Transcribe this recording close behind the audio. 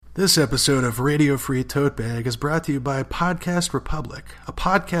This episode of Radio Free Tote Bag is brought to you by Podcast Republic, a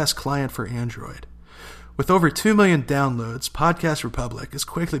podcast client for Android. With over 2 million downloads, Podcast Republic is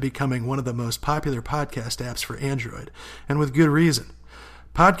quickly becoming one of the most popular podcast apps for Android, and with good reason.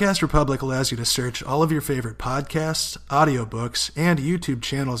 Podcast Republic allows you to search all of your favorite podcasts, audiobooks, and YouTube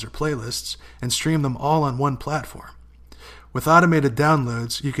channels or playlists, and stream them all on one platform. With automated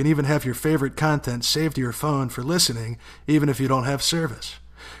downloads, you can even have your favorite content saved to your phone for listening, even if you don't have service.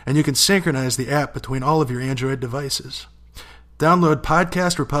 And you can synchronize the app between all of your Android devices. Download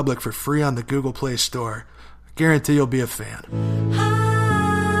Podcast Republic for free on the Google Play Store. I guarantee you'll be a fan.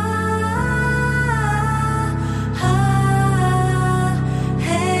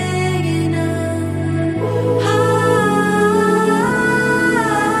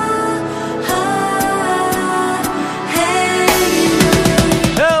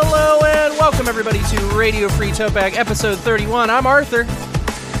 Hello and welcome everybody to Radio Free Tote Bag, episode 31. I'm Arthur.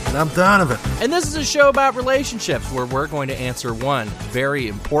 And I'm Donovan. And this is a show about relationships where we're going to answer one very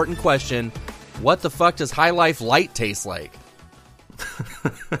important question. What the fuck does High Life Light taste like?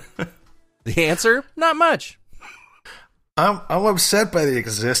 The answer? Not much. I'm upset by the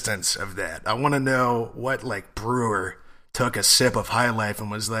existence of that. I want to know what, brewer took a sip of High Life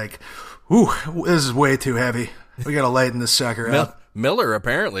and was like, ooh, this is way too heavy. We got to lighten this sucker up. Miller,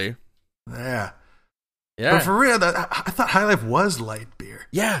 apparently. Yeah. Yeah. But for real, I thought High Life was light beer.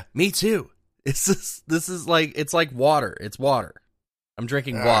 Yeah, me too. It's like water. It's water. I'm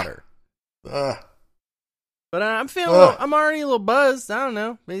drinking water. But I'm feeling, I'm already a little buzzed. I don't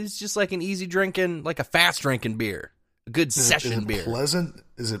know. Maybe it's just like an easy drinking, like a fast drinking beer. A good session beer.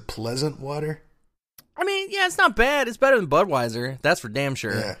 Is it pleasant water? I mean, yeah, it's not bad. It's better than Budweiser. That's for damn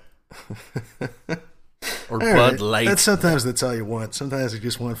sure. Yeah. Or Bud Light. Sometimes that's all you want. Sometimes you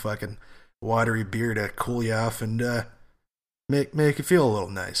just want fucking watery beer to cool you off and make you feel a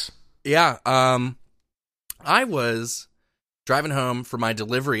little nice. Yeah. I was driving home from my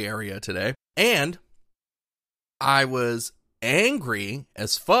delivery area today, and I was angry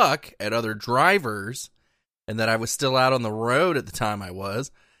as fuck at other drivers and that I was still out on the road at the time I was.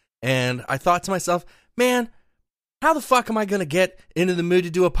 And I thought to myself, man, how the fuck am I going to get into the mood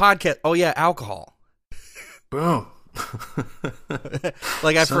to do a podcast? Oh, yeah, alcohol. Boom.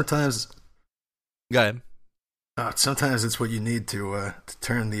 Sometimes. Go ahead. Sometimes it's what you need to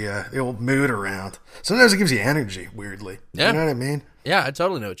turn the old mood around. Sometimes it gives you energy, weirdly. Yeah. You know what I mean? Yeah, I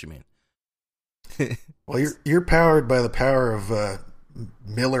totally know what you mean. Well, you're powered by the power of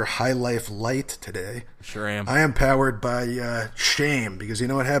Miller High Life Light today. Sure am. I am powered by shame, because you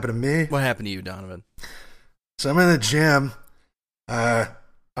know what happened to me? What happened to you, Donovan? So I'm in the gym. I'm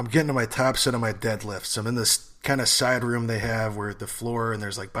getting to my top set of my deadlifts. I'm in this kind of side room they have where the floor and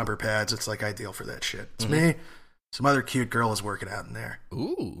there's like bumper pads. It's like ideal for that shit. It's me. Some other cute girl is working out in there.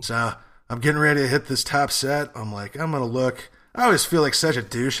 Ooh. So I'm getting ready to hit this top set. I'm like, I'm going to look. I always feel like such a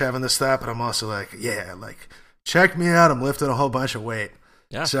douche having this thought, but I'm also like, yeah, check me out. I'm lifting a whole bunch of weight.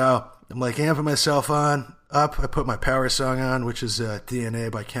 Yeah. So I'm amping myself up. I put my power song on, which is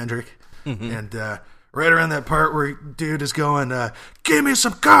DNA by Kendrick. Mm-hmm. And right around that part where dude is going, give me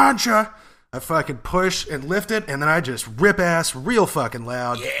some ganja. I fucking push and lift it, and then I just rip ass real fucking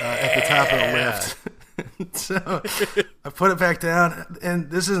loud at the top of the lift. So I put it back down,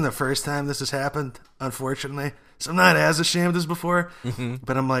 and this isn't the first time this has happened, unfortunately. So I'm not as ashamed as before,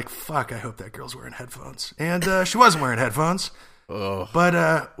 but I'm like, fuck, I hope that girl's wearing headphones. And she wasn't wearing headphones. Oh.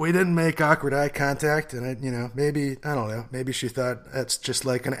 But we didn't make awkward eye contact, and maybe she thought that's just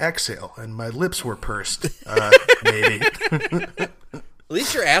like an exhale, and my lips were pursed, maybe. At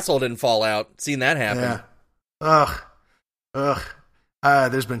least your asshole didn't fall out. Seen that happen. Yeah. Ugh.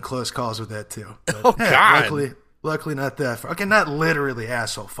 There's been close calls with that too. But, God. Luckily not that far. Okay, not literally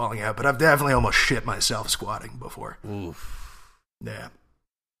asshole falling out, but I've definitely almost shit myself squatting before. Oof. Yeah.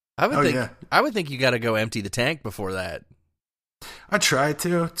 I would think you got to go empty the tank before that. I try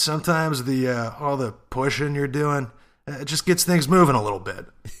to. Sometimes all the pushing you're doing, it just gets things moving a little bit.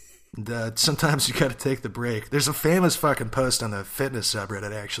 And, sometimes you got to take the break. There's a famous fucking post on the fitness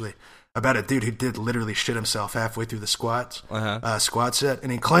subreddit, actually, about a dude who did literally shit himself halfway through the squat set.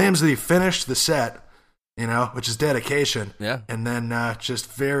 And he claims that he finished the set, which is dedication. Yeah. And then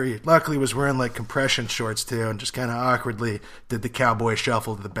just very luckily was wearing compression shorts too, and just kind of awkwardly did the cowboy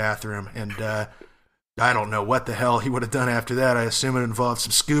shuffle to the bathroom. And I don't know what the hell he would have done after that. I assume it involved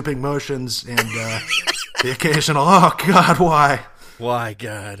some scooping motions and the occasional, oh God, why? Why,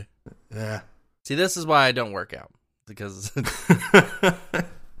 God? Yeah. See, this is why I don't work out, because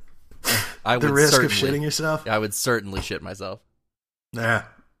I would the risk of shitting yourself. I would certainly shit myself. Yeah,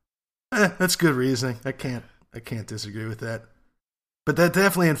 that's good reasoning. I can't disagree with that. But that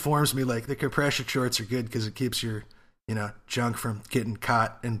definitely informs me, like, the compression shorts are good because it keeps your, junk from getting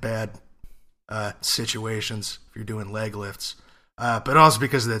caught in bad situations if you're doing leg lifts. But also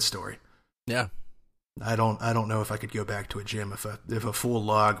because of that story. Yeah. I don't know if I could go back to a gym if a full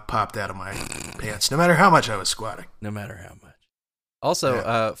log popped out of my pants, no matter how much I was squatting. No matter how much.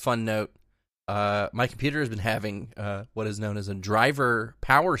 Also, fun note, my computer has been having what is known as a driver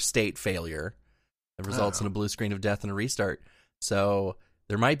power state failure that results in a blue screen of death and a restart. So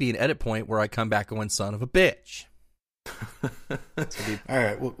there might be an edit point where I come back going, son of a bitch. All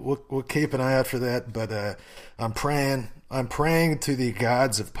right, we'll keep an eye out for that. But I'm praying to the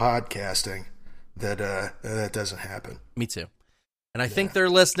gods of podcasting that that doesn't happen. Me too. And I think they're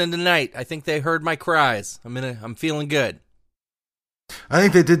listening tonight. I think they heard my cries. I'm feeling good. I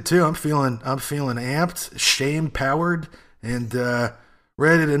think they did too. I'm feeling amped, shame powered, and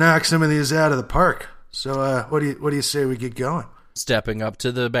ready to knock some of these out of the park. So what do you say we get going? Stepping up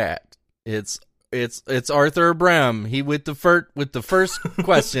to the bat. It's Arthur Brem. He with the first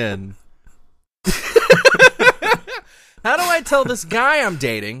question. How do I tell this guy I'm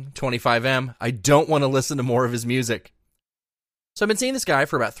dating, 25M, I don't want to listen to more of his music? So I've been seeing this guy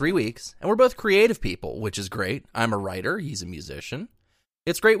for about 3 weeks, and we're both creative people, which is great. I'm a writer. He's a musician.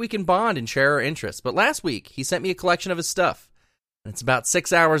 It's great we can bond and share our interests. But last week, he sent me a collection of his stuff, and it's about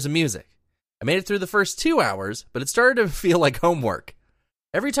 6 hours of music. I made it through the first 2 hours, but it started to feel like homework.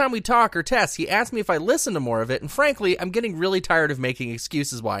 Every time we talk or test, he asks me if I listen to more of it, and frankly, I'm getting really tired of making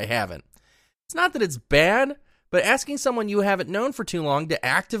excuses why I haven't. It's not that it's bad, but asking someone you haven't known for too long to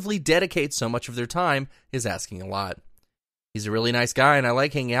actively dedicate so much of their time is asking a lot. He's a really nice guy, and I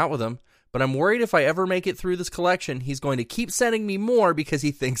like hanging out with him, but I'm worried if I ever make it through this collection, he's going to keep sending me more because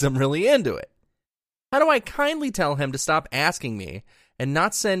he thinks I'm really into it. How do I kindly tell him to stop asking me and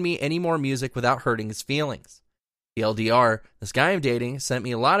not send me any more music without hurting his feelings? TLDR, this guy I'm dating sent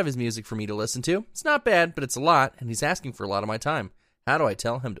me a lot of his music for me to listen to. It's not bad, but it's a lot, and he's asking for a lot of my time. How do I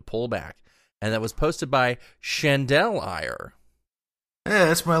tell him to pull back? And that was posted by Chandel Iyer. Yeah,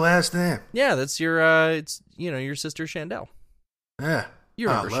 that's my last name. Yeah, that's your your sister Chandel. Yeah. You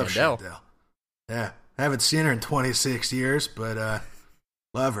remember I love Chandel. Yeah. I haven't seen her in 26 years, but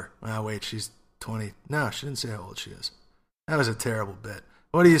love her. Oh, wait, she's 20. No, she didn't say how old she is. That was a terrible bit.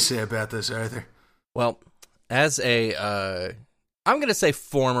 What do you say about this, Arthur? Well, as a, I'm going to say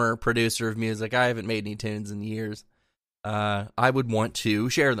former producer of music, I haven't made any tunes in years. I would want to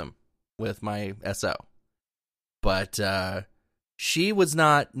share them with my SO. But she was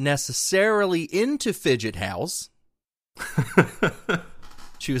not necessarily into Fidget House.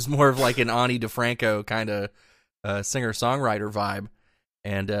 She was more of like an Ani DeFranco kind of singer-songwriter vibe.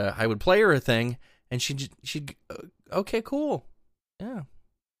 And I would play her a thing, and she'd okay, cool. Yeah.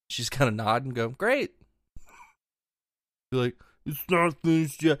 She's kind of nod and go, great. Be like, it's not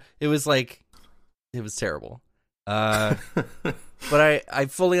finished yet. It was terrible. But I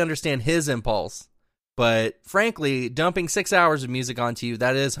fully understand his impulse. But frankly, dumping 6 hours of music onto you,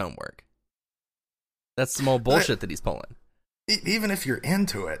 that is homework. That's some old bullshit that he's pulling. Even if you're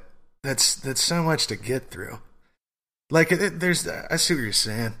into it, that's so much to get through. Like, I see what you're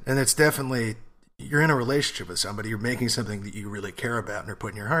saying, and it's definitely, you're in a relationship with somebody, you're making something that you really care about and are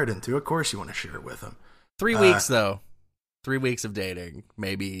putting your heart into. Of course you want to share it with them. 3 weeks, though. 3 weeks of dating,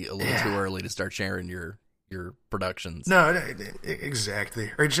 maybe a little too early to start sharing your productions. No,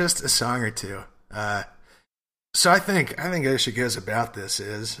 exactly. Or just a song or two. So I think how she goes about this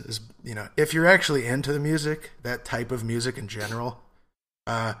is if you're actually into the music, that type of music in general.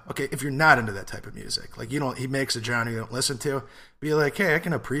 Okay, if you're not into that type of music, like he makes a genre you don't listen to, be like, hey, I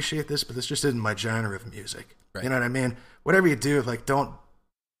can appreciate this, but this just isn't my genre of music. Right. You know what I mean? Whatever you do, like don't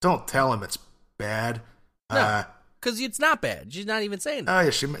tell him it's bad. No, because it's not bad. She's not even saying that. Oh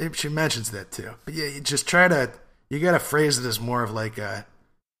yeah, she mentions that too. But yeah, you just you gotta phrase it as more of like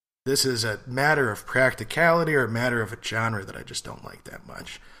this is a matter of practicality or a matter of a genre that I just don't like that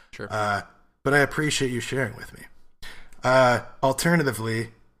much. Sure. But I appreciate you sharing with me. Alternatively,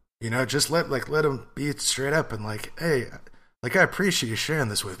 just let them be straight up and like, hey, like I appreciate you sharing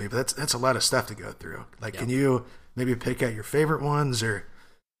this with me, but that's a lot of stuff to go through. Like, Can you maybe pick out your favorite ones, or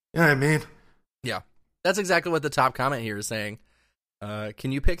you know what I mean? Yeah, that's exactly what the top comment here is saying.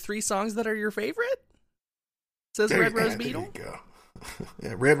 Can you pick 3 songs that are your favorite? Says Red Rose Beetle. There you go.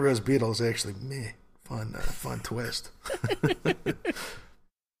 Yeah, Red Rose Beetle is actually me. Fun twist. But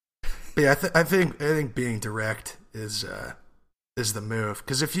yeah, I think being direct is the move,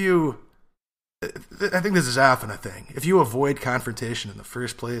 because I think this is often a thing. If you avoid confrontation in the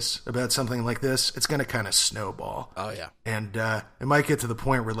first place about something like this, it's going to kind of snowball. Oh yeah, and it might get to the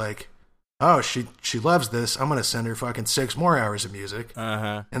point where like, oh, she loves this. I'm going to send her fucking 6 more hours of music.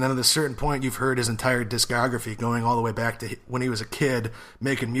 Uh-huh. And then at a certain point, you've heard his entire discography going all the way back to when he was a kid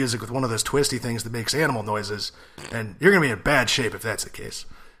making music with one of those twisty things that makes animal noises. And you're going to be in bad shape if that's the case.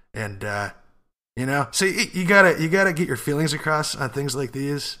 And, so you gotta get your feelings across on things like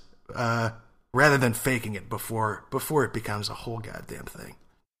these, rather than faking it before it becomes a whole goddamn thing.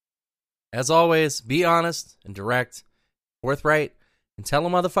 As always, be honest and direct, forthright, and tell a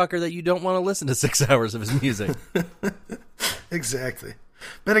motherfucker that you don't want to listen to 6 hours of his music. Exactly.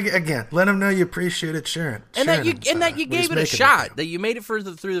 But again, let him know you appreciate it, Sharon. And that you gave it a shot. That you made it through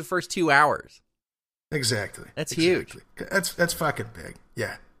the first 2 hours. Exactly. That's huge. That's fucking big.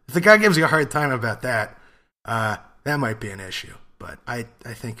 Yeah. If the guy gives you a hard time about that, that might be an issue. But I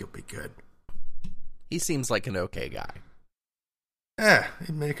think you'll be good. He seems like an okay guy. Yeah,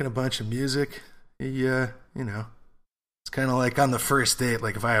 he's making a bunch of music. He, it's kind of like on the first date.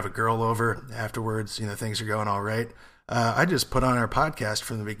 Like if I have a girl over afterwards, things are going all right. I just put on our podcast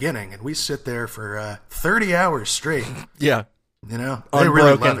from the beginning, and we sit there for 30 hours straight. Yeah. They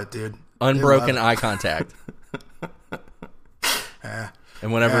really love it, dude. Unbroken eye contact.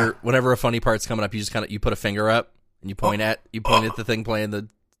 And whenever a funny part's coming up, you just you put a finger up and you point at the thing playing the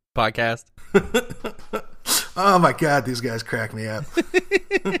podcast. Oh my God, these guys crack me up.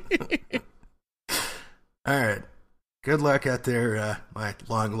 All right. Good luck out there, my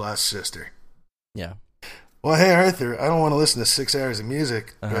long lost sister. Yeah. Well, hey Arthur, I don't want to listen to 6 hours of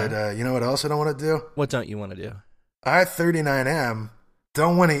music, but you know what else I don't want to do? What don't you want to do? I 39M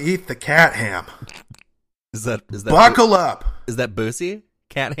don't want to eat the cat ham. Is that buckle up? Is that Boosie?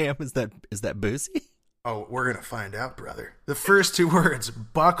 Cat ham? Is that Boosie? Oh, we're gonna find out, brother. The first 2 words: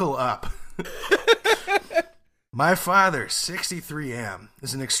 buckle up. My father, 63M,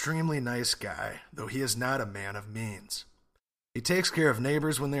 is an extremely nice guy, though he is not a man of means. He takes care of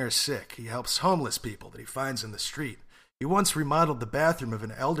neighbors when they are sick. He helps homeless people that he finds in the street. He once remodeled the bathroom of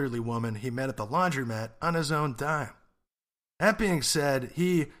an elderly woman he met at the laundromat on his own dime. That being said,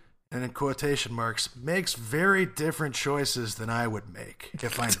 he, and in quotation marks, makes very different choices than I would make,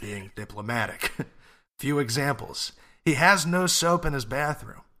 if I'm being diplomatic. Few examples. He has no soap in his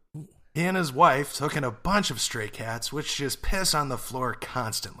bathroom. He and his wife took in a bunch of stray cats, which just piss on the floor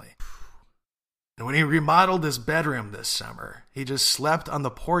constantly. And when he remodeled his bedroom this summer, he just slept on the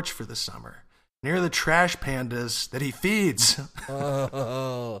porch for the summer, near the trash pandas that he feeds.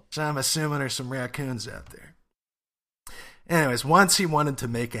 Oh. So I'm assuming there's some raccoons out there. Anyways, once he wanted to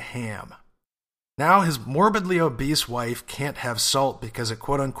make a ham. Now his morbidly obese wife can't have salt because it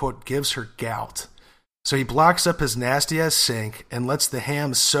quote-unquote gives her gout. So he blocks up his nasty-ass sink and lets the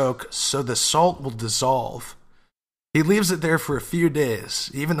ham soak so the salt will dissolve. He leaves it there for a few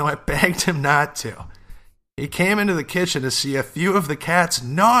days, even though I begged him not to. He came into the kitchen to see a few of the cats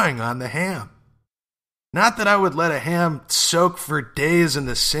gnawing on the ham. Not that I would let a ham soak for days in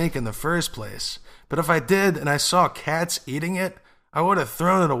the sink in the first place, but if I did and I saw cats eating it, I would have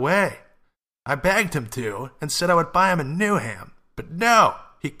thrown it away. I begged him to and said I would buy him a new ham, but no,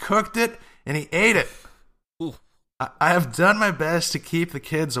 he cooked it and he ate it. I have done my best to keep the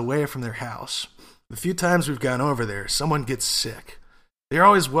kids away from their house. The few times we've gone over there, someone gets sick. They're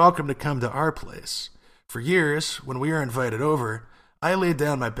always welcome to come to our place. For years, when we were invited over, I laid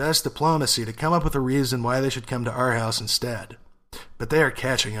down my best diplomacy to come up with a reason why they should come to our house instead. But they are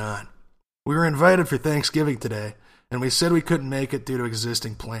catching on. We were invited for Thanksgiving today, and we said we couldn't make it due to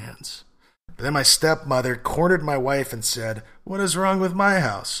existing plans. But then my stepmother cornered my wife and said, "What is wrong with my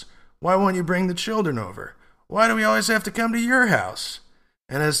house? Why won't you bring the children over? Why do we always have to come to your house?"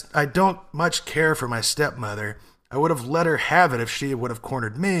 And as I don't much care for my stepmother, I would have let her have it if she would have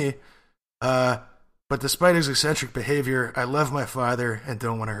cornered me. But despite his eccentric behavior, I love my father and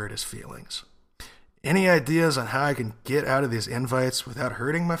don't want to hurt his feelings. Any ideas on how I can get out of these invites without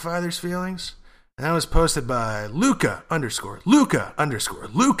hurting my father's feelings? And that was posted by Luca_.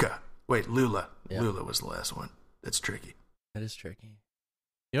 Wait, Lula. Yep. Lula was the last one. That's tricky. That is tricky.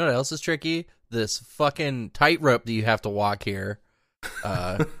 You know what else is tricky? This fucking tightrope that you have to walk here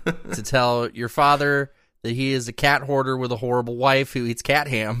to tell your father that he is a cat hoarder with a horrible wife who eats cat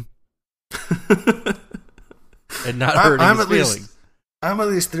ham and not hurting his feelings. I'm at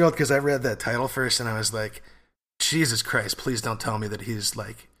least thrilled because I read that title first and I was like, Jesus Christ, please don't tell me that he's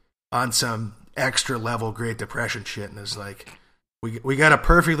like on some extra level Great Depression shit and is like, we got a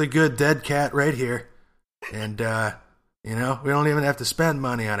perfectly good dead cat right here. And, we don't even have to spend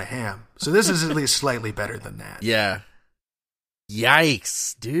money on a ham. So this is at least slightly better than that. Yeah.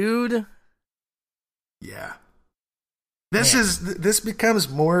 Yikes, dude. Yeah. This becomes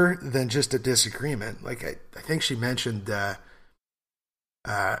more than just a disagreement. Like I think she mentioned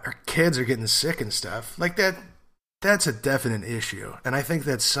our kids are getting sick and stuff like that. That's a definite issue, and I think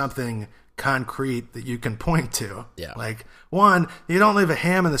that's something concrete that you can point to. Yeah. Like, one, you don't leave a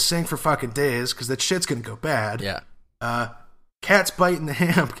ham in the sink for fucking days because that shit's gonna go bad. Yeah. Cat's biting the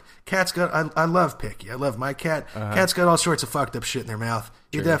ham. Cat's got. I love Picky. I love my cat. Cat's got all sorts of fucked up shit in their mouth.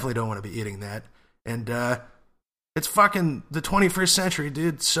 You definitely don't want to be eating that. And it's fucking the 21st century,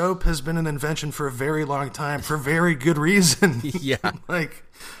 dude. Soap has been an invention for a very long time for very good reason. Yeah. Like,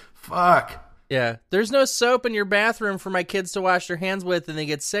 fuck. Yeah. There's no soap in your bathroom for my kids to wash their hands with, and they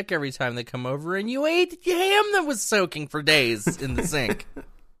get sick every time they come over, and you ate ham that was soaking for days in the sink.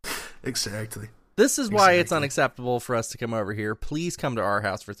 Exactly. This is why it's unacceptable for us to come over here. Please come to our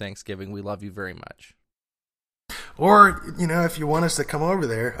house for Thanksgiving. We love you very much. Or, if you want us to come over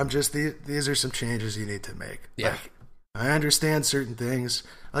there, these are some changes you need to make. Yeah. Like, I understand certain things.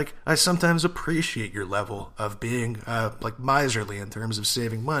 Like, I sometimes appreciate your level of being, miserly in terms of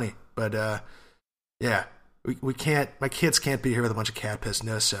saving money. But, yeah, we can't, my kids can't be here with a bunch of cat piss,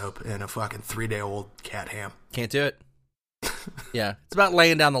 no soap, and a fucking 3-day-old cat ham. Can't do it. Yeah. It's about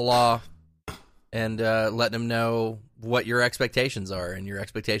laying down the law and letting them know what your expectations are. And your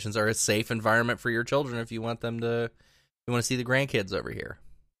expectations are a safe environment for your children if you want to see the grandkids over here.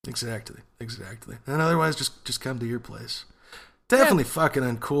 Exactly. And otherwise, just come to your place. Definitely fucking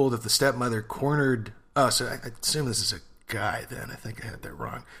uncool that the stepmother cornered... Oh, so I assume this is a guy then. I think I had that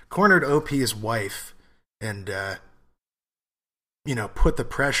wrong. Cornered OP's wife and, put the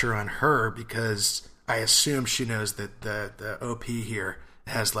pressure on her because I assume she knows that the OP here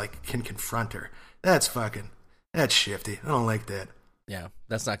can confront her. That's shifty. I don't like that. Yeah,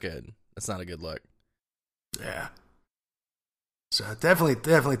 that's not good. That's not a good look. Yeah. So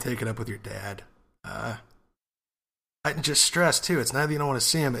definitely take it up with your dad. I just stress too, it's not that you don't want to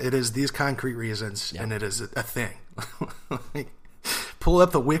see him, it is these concrete reasons, and it is a thing. Pull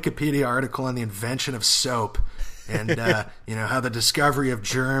up the Wikipedia article on the invention of soap and how the discovery of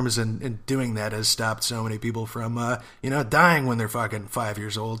germs and doing that has stopped so many people from dying when they're fucking 5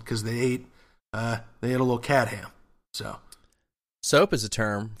 years old because they ate a little cat ham. So soap is a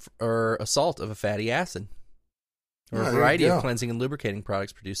term for a salt of a fatty acid, or a variety of cleansing and lubricating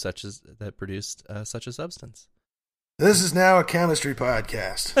products such a substance. This is now a chemistry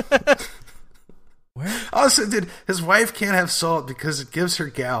podcast. Where? Also, dude, his wife can't have salt because it gives her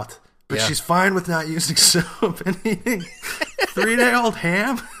gout. But she's fine with not using soap and eating 3-day-old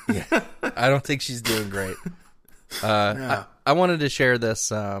ham. Yeah, I don't think she's doing great. No. I wanted to share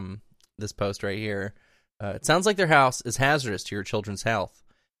this this post right here. It sounds like their house is hazardous to your children's health.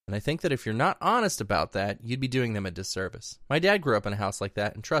 And I think that if you're not honest about that, you'd be doing them a disservice. My dad grew up in a house like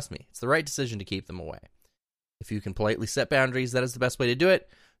that, and trust me, it's the right decision to keep them away. If you can politely set boundaries, that is the best way to do it.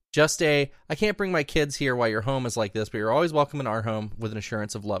 I can't bring my kids here while your home is like this, but you're always welcome in our home with an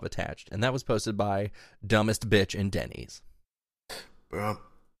assurance of love attached. And that was posted by Dumbest Bitch in Denny's. Well,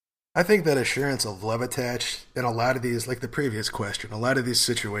 I think that assurance of love attached in a lot of these, like the previous question, a lot of these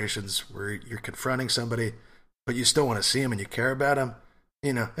situations where you're confronting somebody, but you still want to see them and you care about them,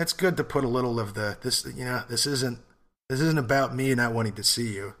 it's good to put a little of this isn't about me not wanting to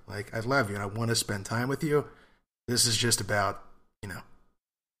see you. Like, I love you and I want to spend time with you. This is just about,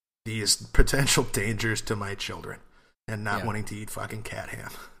 these potential dangers to my children and not wanting to eat fucking cat ham.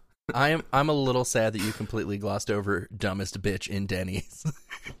 I'm a little sad that you completely glossed over Dumbest Bitch in Denny's.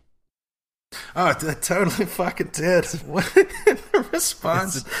 Oh, I totally fucking did. What the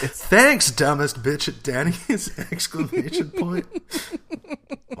response? Thanks, Dumbest Bitch at Denny's! Exclamation point.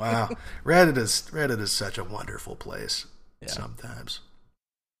 Wow. Reddit is such a wonderful place. Yeah. Sometimes.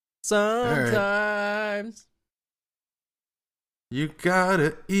 Right. You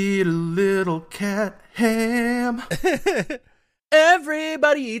gotta eat a little cat ham.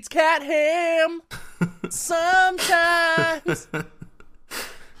 Everybody eats cat ham. Sometimes.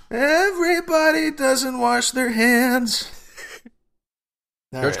 Everybody doesn't wash their hands.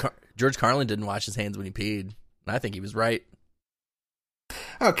 George Carlin didn't wash his hands when he peed. I think he was right.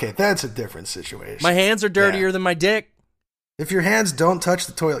 Okay, that's a different situation. My hands are dirtier than my dick. If your hands don't touch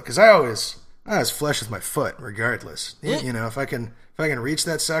the toilet, because I always flush with my foot, regardless. If I can reach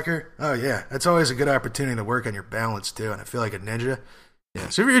that sucker, oh yeah, that's always a good opportunity to work on your balance too. And I feel like a ninja. Yeah.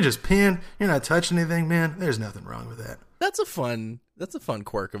 So if you're just peeing, you're not touching anything, man. There's nothing wrong with that. That's a fun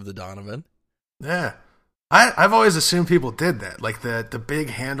quirk of the Donovan. Yeah, I've always assumed people did that, like the big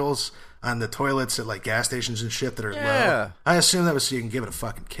handles on the toilets at like gas stations and shit that are low. I assume that was so you can give it a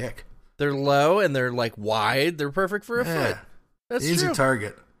fucking kick. They're low and they're like wide. They're perfect for a foot. That's easy true.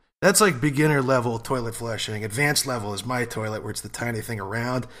 Target. That's like beginner level toilet flushing. Advanced level is my toilet, where it's the tiny thing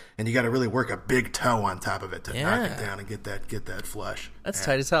around, and you got to really work a big toe on top of it to knock it down and get that flush. That's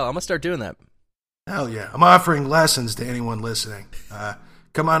tight as hell. I'm gonna start doing that. Hell yeah! I'm offering lessons to anyone listening.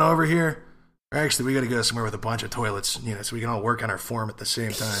 Come on over here. Or actually, we got to go somewhere with a bunch of toilets, so we can all work on our form at the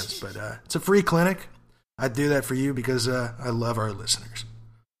same times. But it's a free clinic. I'd do that for you because I love our listeners.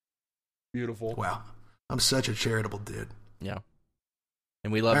 Beautiful. Wow, I'm such a charitable dude. Yeah.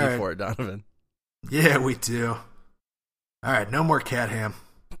 And we love you for it, Donovan. Yeah, we do. All right, no more cat ham.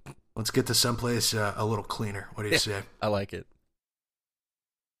 Let's get to someplace a little cleaner. What do you say? I like it.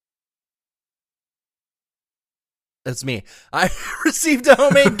 That's me. I received a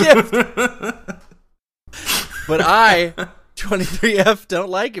homemade gift. But I, 23F, don't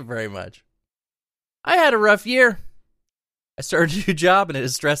like it very much. I had a rough year. I started a new job and it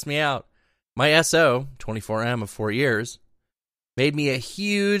has stressed me out. My SO, 24M of 4 years, made me a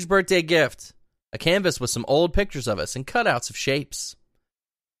huge birthday gift. A canvas with some old pictures of us and cutouts of shapes.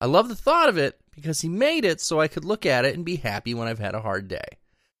 I love the thought of it because he made it so I could look at it and be happy when I've had a hard day.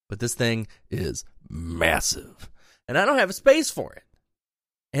 But this thing is massive, and I don't have a space for it.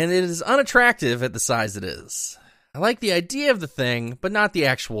 And it is unattractive at the size it is. I like the idea of the thing, but not the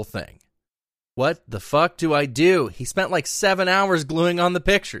actual thing. What the fuck do I do? He spent like 7 hours gluing on the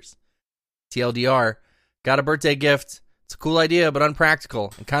pictures. TLDR, got a birthday gift. It's a cool idea, but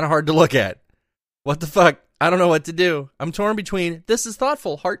unpractical and kind of hard to look at. What the fuck? I don't know what to do. I'm torn between this is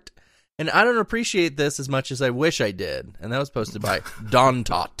thoughtful, heart, and I don't appreciate this as much as I wish I did. And that was posted by Don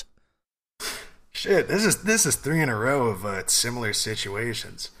Tot. Shit, this is 3 in a row of similar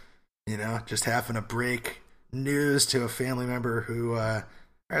situations. Just having to break news to a family member who, or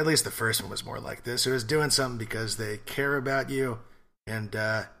at least the first one was more like this, who is doing something because they care about you, and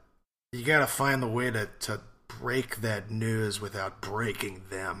you gotta find the way to break that news without breaking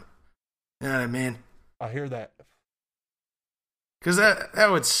them. You know what I mean? I hear that. Because that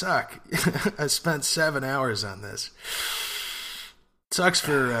would suck. I spent 7 hours on this. Sucks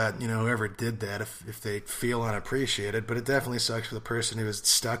for whoever did that if they feel unappreciated, but it definitely sucks for the person who is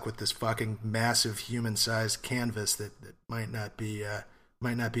stuck with this fucking massive human-sized canvas that might not be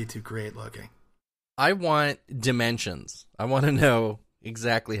too great looking. I want dimensions. I want to know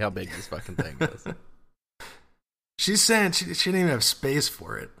exactly how big this fucking thing is. She's saying she didn't even have space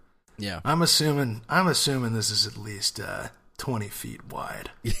for it. Yeah. I'm assuming this is at least 20 feet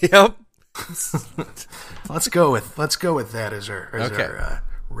wide. Yep. Let's go with that as our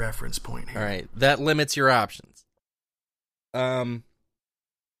reference point here. All right. That limits your options. I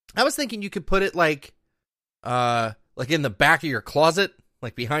was thinking you could put it like in the back of your closet,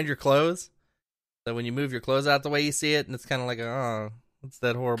 like behind your clothes. So when you move your clothes out the way you see it, and it's kind of like, oh, it's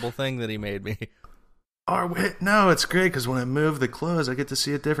that horrible thing that he made me. No, it's great because when I move the clothes, I get to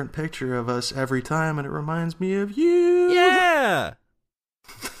see a different picture of us every time, and it reminds me of you. Yeah,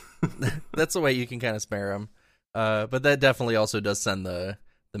 that's the way you can kind of spare them. But that definitely also does send the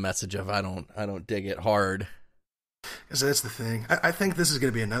message of I don't dig it hard. Because that's the thing. I think this is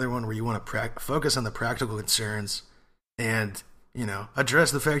going to be another one where you want to focus on the practical concerns and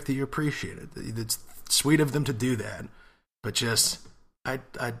address the fact that you appreciate it. It's sweet of them to do that, but just. I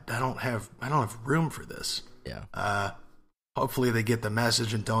don't have room for this. Yeah. Hopefully they get the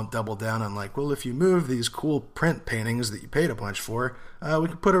message and don't double down on like, well, if you move these cool print paintings that you paid a bunch for, we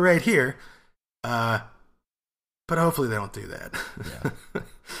can put it right here. But hopefully they don't do that.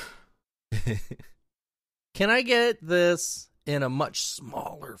 Yeah. Can I get this in a much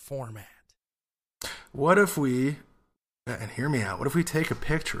smaller format? What if we, and hear me out, what if we take a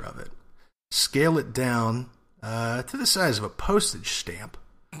picture of it, scale it down to the size of a postage stamp,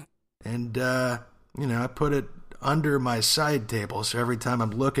 and I put it under my side table, so every time I'm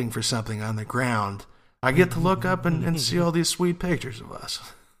looking for something on the ground, I get to look up and see all these sweet pictures of us.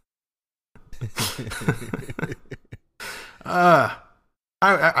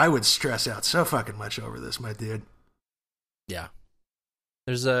 I would stress out so fucking much over this, my dude. Yeah.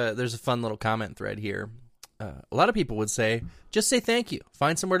 There's a fun little comment thread here. A lot of people would say, just say thank you,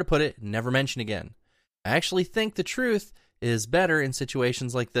 find somewhere to put it, never mention again. I actually think the truth is better in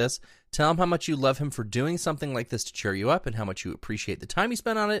situations like this. Tell him how much you love him for doing something like this to cheer you up and how much you appreciate the time you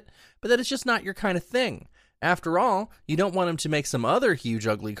spent on it, but that it's just not your kind of thing. After all, you don't want him to make some other huge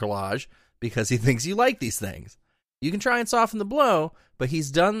ugly collage because he thinks you like these things. You can try and soften the blow, but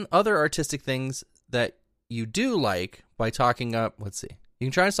he's done other artistic things that you do like by talking up, You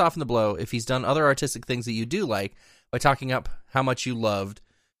can try and soften the blow if he's done other artistic things that you do like by talking up how much you loved,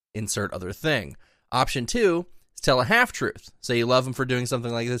 insert other thing. Option 2 is tell a half-truth. Say you love him for doing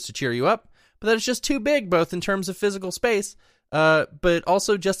something like this to cheer you up, but that it's just too big, both in terms of physical space but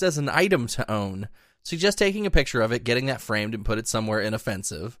also just as an item to own. Suggest taking a picture of it, getting that framed and put it somewhere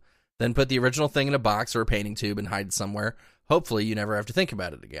inoffensive. Then put the original thing in a box or a painting tube and hide it somewhere. Hopefully you never have to think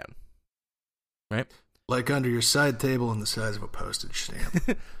about it again. Right? Like under your side table and the size of a postage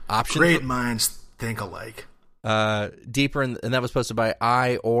stamp. Option Great minds think alike. Deeper in, and that was posted by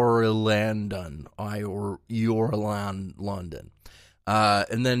London. London.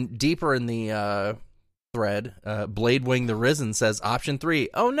 And then deeper in the thread, Blade Wing the Risen says option 3.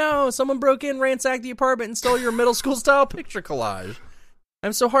 Oh no, someone broke in, ransacked the apartment, and stole your middle school style picture collage.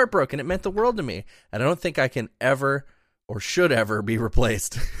 I'm so heartbroken. It meant the world to me. And I don't think I can ever or should ever be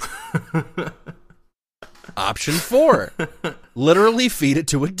replaced. Option 4. Literally feed it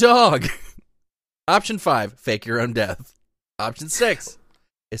to a dog. Option 5. Fake your own death. Option 6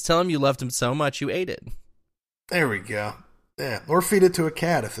 is tell him you loved him so much you ate it. There we go. Yeah. Or feed it to a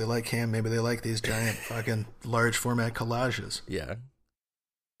cat if they like ham. Maybe they like these giant fucking large format collages. Yeah.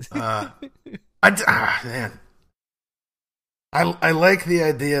 Man. I like the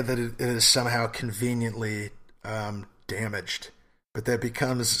idea that it is somehow conveniently damaged, but that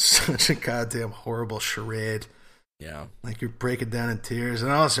becomes such a goddamn horrible charade. Yeah. Like you're breaking down in tears,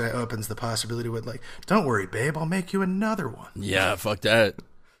 and also it opens the possibility with like, don't worry, babe, I'll make you another one. Yeah, fuck that.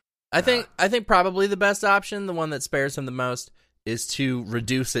 I think probably the best option, the one that spares him the most, is to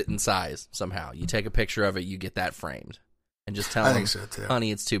reduce it in size somehow. You take a picture of it, you get that framed, and just tell him, so too.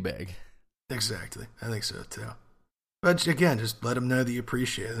 Honey, it's too big. Exactly. I think so too. But again, just let him know that you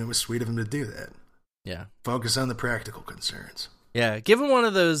appreciate it, and it was sweet of him to do that. Yeah. Focus on the practical concerns. Yeah, give him one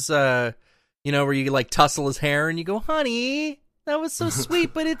of those, where you like tussle his hair and you go, honey, that was so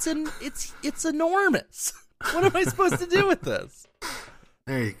sweet, but it's enormous. What am I supposed to do with this?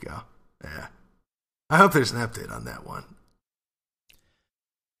 There you go. Yeah. I hope there's an update on that one.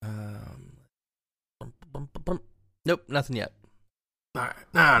 Nope, nothing yet. All right.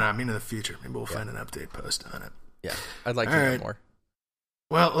 No, I mean in the future. Maybe we'll find an update post on it. Yeah, I'd like to hear more.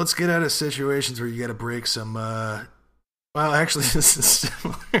 Well, let's get out of situations where you got to break some. Well, actually, this is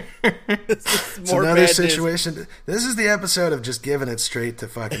similar. This is more another bad situation. News. This is the episode of just giving it straight to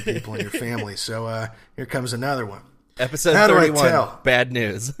fucking people in your family. So here comes another one. Episode 31. Bad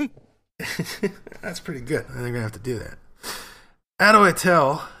news. That's pretty good. I think we're gonna have to do that. How do I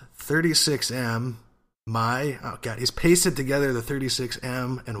tell 36M he's pasted together the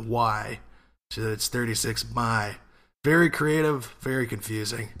 36M and Y so that it's 36 my. Very creative, very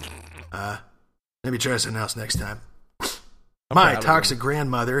confusing. Maybe try something else next time. My toxic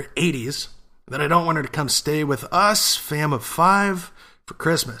grandmother, 80s, that I don't want her to come stay with us, fam of 5, for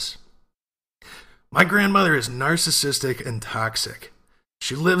Christmas. My grandmother is narcissistic and toxic.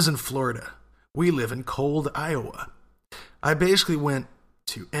 She lives in Florida. We live in cold Iowa. I basically went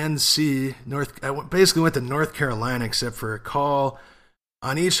to North Carolina except for a call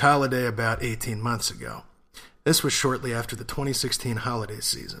on each holiday about 18 months ago. This was shortly after the 2016 holiday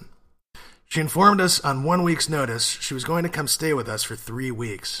season. She informed us on 1 week's notice she was going to come stay with us for 3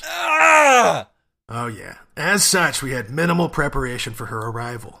 weeks. Ah! Oh yeah. As such, we had minimal preparation for her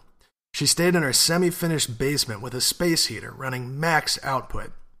arrival. She stayed in our semi-finished basement with a space heater running max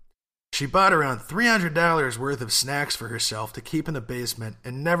output. She bought around $300 worth of snacks for herself to keep in the basement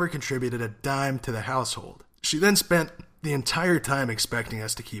and never contributed a dime to the household. She then spent the entire time expecting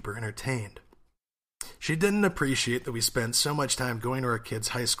us to keep her entertained. She didn't appreciate that we spent so much time going to our kids'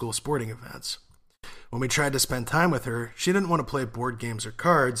 high school sporting events. When we tried to spend time with her, she didn't want to play board games or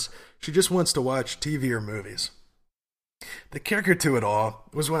cards. She just wants to watch TV or movies. The kicker to it all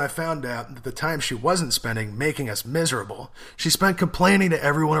was when I found out that the time she wasn't spending making us miserable, she spent complaining to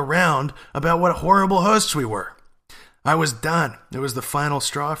everyone around about what horrible hosts we were. I was done. It was the final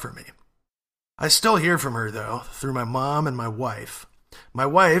straw for me. I still hear from her, though, through my mom and my wife. My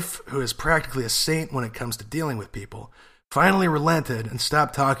wife, who is practically a saint when it comes to dealing with people, finally relented and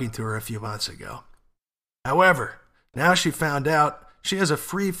stopped talking to her a few months ago. However, now she found out she has a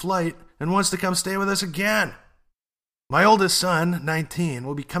free flight and wants to come stay with us again. My oldest son, 19,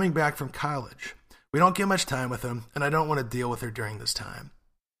 will be coming back from college. We don't get much time with him, and I don't want to deal with her during this time.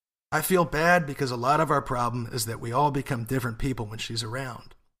 I feel bad because a lot of our problem is that we all become different people when she's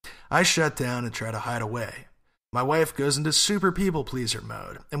around. I shut down and try to hide away. My wife goes into super people pleaser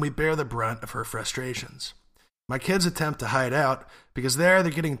mode, and we bear the brunt of her frustrations. My kids attempt to hide out because they're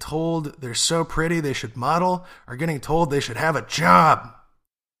getting told they're so pretty they should model, or getting told they should have a job.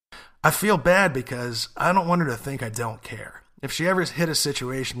 I feel bad because I don't want her to think I don't care. If she ever hit a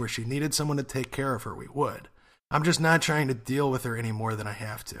situation where she needed someone to take care of her, we would. I'm just not trying to deal with her any more than I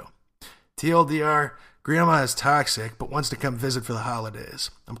have to. TLDR, Grandma is toxic, but wants to come visit for the holidays.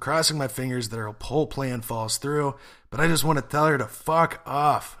 I'm crossing my fingers that her whole plan falls through, but I just want to tell her to fuck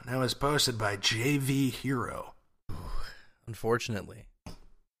off. And that was posted by JV Hero. Unfortunately,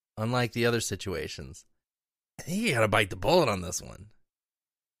 unlike the other situations, I think you gotta bite the bullet on this one.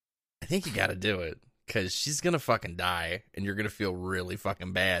 I think you gotta do it, because she's gonna fucking die, and you're gonna feel really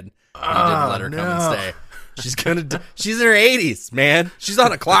fucking bad when you didn't let her come and stay. She's in her 80s, man. She's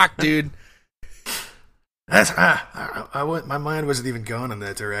on a clock, dude. That's my mind wasn't even going in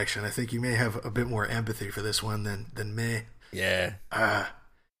that direction. I think you may have a bit more empathy for this one than me. Yeah.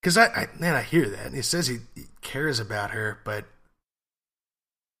 Because I hear that, and he says he cares about her, but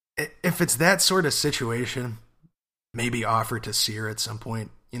if it's that sort of situation, maybe offer to see her at some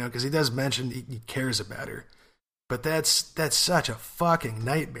point, because he does mention he cares about her. But that's such a fucking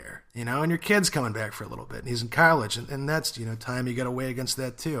nightmare, and your kid's coming back for a little bit, and he's in college, and that's, time you got to weigh against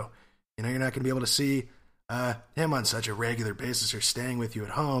that too. You're not going to be able to see him on such a regular basis or staying with you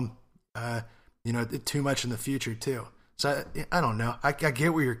at home, too much in the future too. So I don't know. I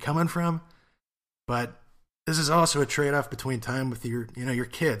get where you're coming from, but this is also a trade-off between time with your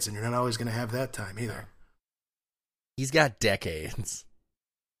kids, and you're not always going to have that time either. He's got decades.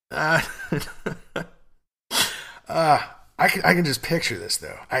 I can just picture this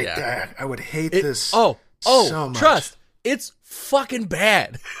though. I would hate this. So much. Trust. It's fucking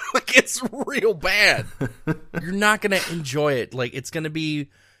bad. Like, it's real bad. You're not going to enjoy it. Like, it's going to be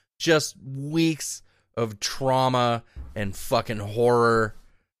just weeks of trauma and fucking horror.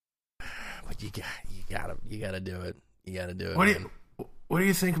 But you gotta do it. You gotta do it. What do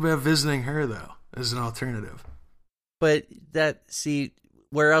you think about visiting her though, as an alternative? But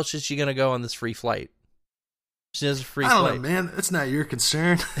where else is she going to go on this free flight? She has a free flight. I don't know, man. That's not your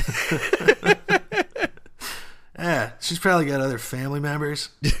concern. Yeah, she's probably got other family members,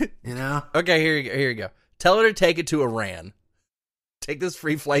 Okay, here you go. Tell her to take it to Iran. Take this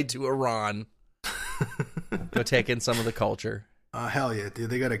free flight to Iran. Go take in some of the culture. Hell yeah, dude.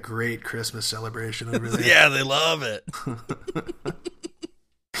 They got a great Christmas celebration over there. Yeah, they love it.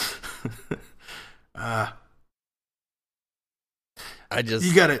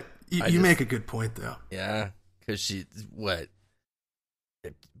 You make a good point, though. Yeah, because what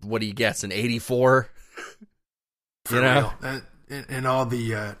do you guess, an 84? Real. And all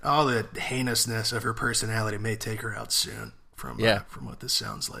the heinousness of her personality may take her out soon. From what this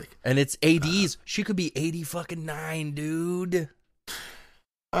sounds like. And it's ADs. She could be 89, dude.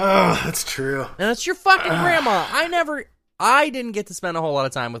 Oh, that's true. And that's your fucking grandma. I didn't get to spend a whole lot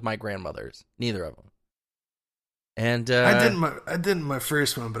of time with my grandmothers. Neither of them. And I didn't my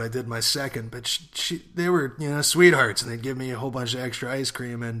first one, but I did my second. But they were sweethearts, and they'd give me a whole bunch of extra ice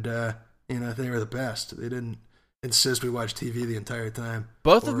cream, and they were the best. They didn't insist we watch TV the entire time.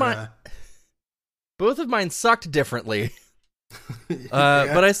 Both of mine sucked differently.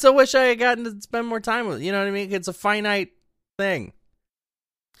 Yeah. But I still wish I had gotten to spend more time with. You know what I mean? It's a finite thing.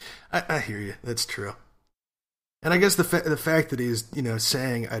 I hear you. That's true. And I guess the fact that he's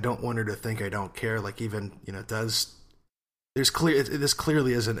saying I don't want her to think I don't care, like even does. This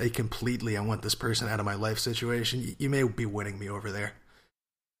clearly isn't a completely I want this person out of my life situation. You may be winning me over there.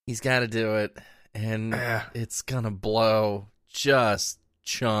 He's got to do it, and it's gonna blow just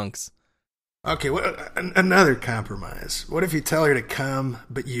chunks. Okay, another compromise. What if you tell her to come,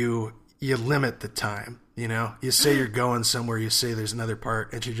 but you limit the time? You say you're going somewhere, you say there's another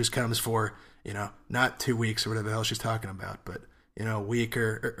part, and she just comes for, not 2 weeks or whatever the hell she's talking about, but, a week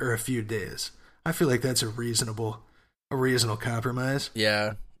or a few days. I feel like that's a reasonable compromise.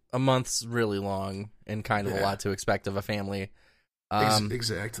 Yeah, a month's really long and kind of a lot to expect of a family.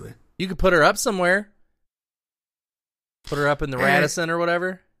 Exactly. You could put her up somewhere. Put her up in the Radisson or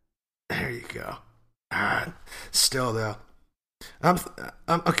whatever. There you go. Still though, I'm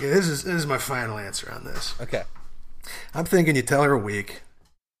okay. This is my final answer on this. Okay, I'm thinking you tell her a week,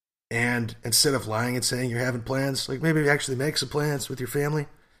 and instead of lying and saying you're having plans, like maybe actually make some plans with your family,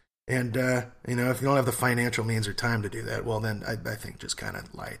 and if you don't have the financial means or time to do that, well then I think just kind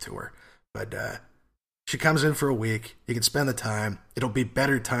of lie to her. But she comes in for a week. You can spend the time. It'll be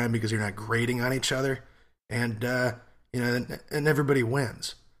better time because you're not grading on each other, and and everybody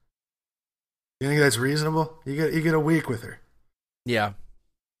wins. You think that's reasonable? You get a week with her. Yeah.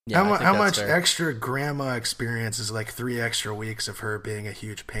 How much extra grandma experience is like 3 extra weeks of her being a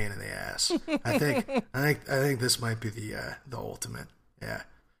huge pain in the ass? I think this might be the ultimate. Yeah.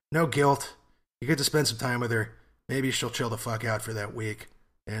 No guilt. You get to spend some time with her. Maybe she'll chill the fuck out for that week,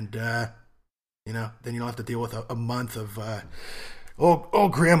 and then you don't have to deal with a month of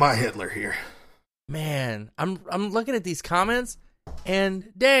old Grandma Hitler here. Man, I'm looking at these comments.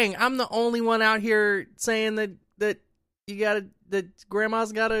 And dang, I'm the only one out here saying that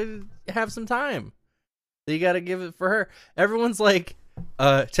grandma's gotta have some time. That you gotta give it for her. Everyone's like,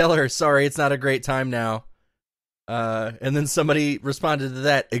 tell her, sorry, it's not a great time now. And then somebody responded to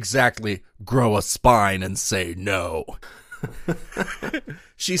that, exactly, grow a spine and say no.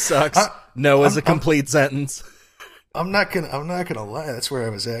 She sucks. No is a complete sentence. I'm not gonna lie. That's where I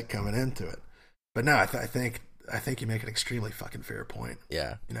was at coming into it. But no, I think you make an extremely fucking fair point.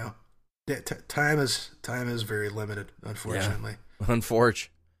 Yeah. You know, time is very limited, unfortunately. Yeah.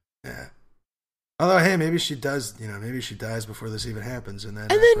 Unfortunate. Yeah. Although, hey, maybe she does. You know, maybe she dies before this even happens, and then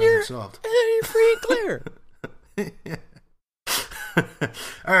you're solved. And then you're free and clear.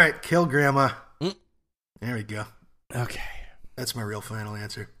 All right, kill grandma. There we go. Okay. That's my real final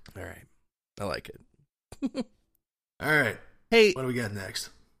answer. All right. I like it. All right. Hey, what do we got next?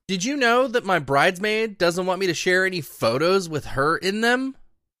 Did you know that my bridesmaid doesn't want me to share any photos with her in them?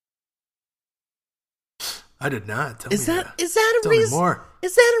 I did not. Tell me more.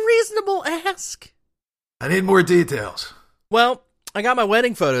 Is that a reasonable ask? I need more details. Well, I got my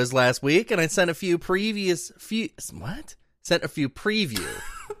wedding photos last week, and I sent a few preview Sent a few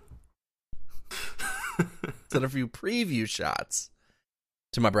preview shots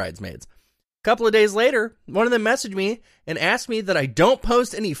to my bridesmaids. A couple of days later, one of them messaged me and asked me that I don't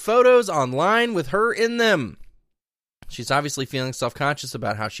post any photos online with her in them. She's obviously feeling self-conscious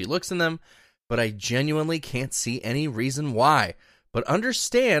about how she looks in them, but I genuinely can't see any reason why. But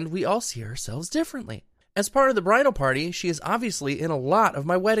understand we all see ourselves differently. As part of the bridal party, she is obviously in a lot of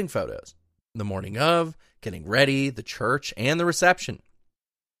my wedding photos. The morning of, getting ready, the church, and the reception.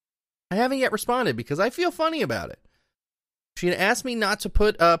 I haven't yet responded because I feel funny about it. If she had asked me not to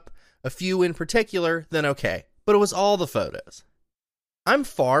put up a few in particular, then okay. But it was all the photos. I'm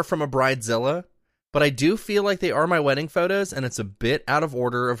far from a bridezilla, but I do feel like they are my wedding photos, and it's a bit out of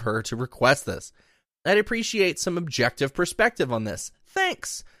order of her to request this. I'd appreciate some objective perspective on this.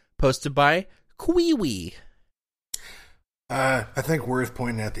 Thanks. Posted by Queewee. I think worth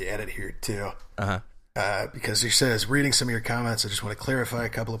pointing out the edit here, too. Because she says, reading some of your comments, I just want to clarify a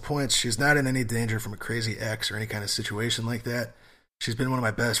couple of points. She's not in any danger from a crazy ex or any kind of situation like that. She's been one of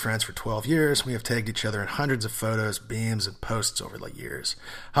my best friends for 12 years. We have tagged each other in hundreds of photos, beams, and posts over the years.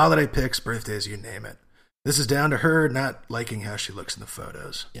 Holiday pics, birthdays, you name it. This is down to her not liking how she looks in the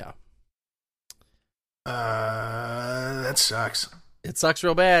photos. Yeah. That sucks. It sucks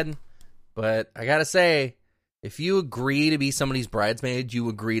real bad. But I gotta say, if you agree to be somebody's bridesmaid, you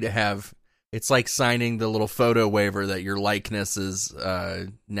agree to have... It's like signing the little photo waiver that your likeness is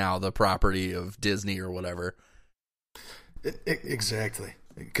now the property of Disney or whatever. Exactly.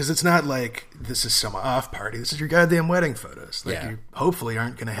 Because it's not like this is some off party. This is your goddamn wedding photos. Like you hopefully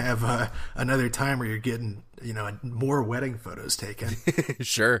aren't going to have another time where you're getting, more wedding photos taken.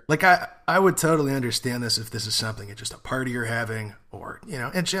 Sure. Like I would totally understand this if this is something at just a party you're having or,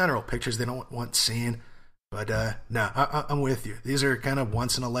 in general, pictures they don't want seen. But no, I'm with you. These are kind of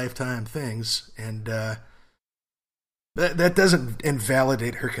once in a lifetime things. And that doesn't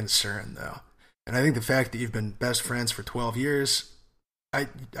invalidate her concern, though. And I think the fact that you've been best friends for 12 years, I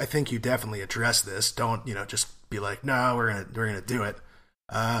think you definitely address this. Don't, just be like, no, we're gonna do it.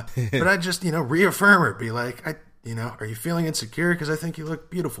 But I just, reaffirm her. Be like, are you feeling insecure? Because I think you look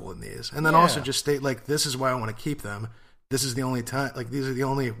beautiful in these. And then also just state, like, this is why I want to keep them. This is the only time, like, these are the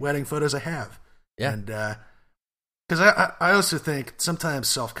only wedding photos I have. Yeah. And because I also think sometimes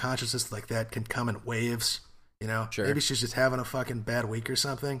self-consciousness like that can come in waves. Sure. Maybe she's just having a fucking bad week or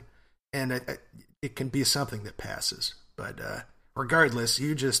something. And it can be something that passes. But regardless,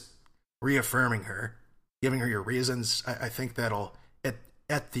 you just reaffirming her, giving her your reasons, I think that'll,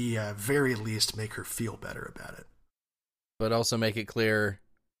 at the very least, make her feel better about it. But also make it clear,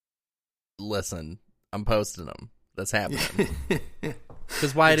 listen, I'm posting them. That's happening.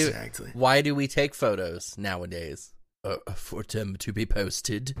 Because why do we take photos nowadays? For them to be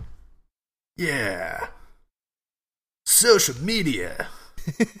posted. Yeah. Social media.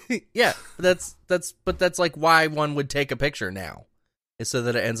 Yeah, that's like why one would take a picture now, is so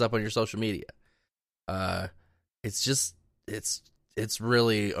that it ends up on your social media. It's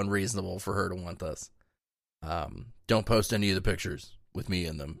really unreasonable for her to want this. Don't post any of the pictures with me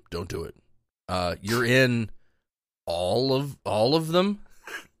in them. Don't do it. You're in all of them.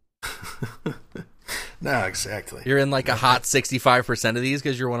 No, exactly. You're in like a hot 65% of these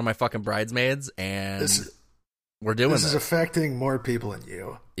because you're one of my fucking bridesmaids, and we're doing this. This is affecting more people than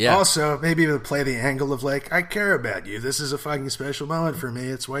you. Yeah. Also, maybe to play the angle of like, I care about you. This is a fucking special moment for me.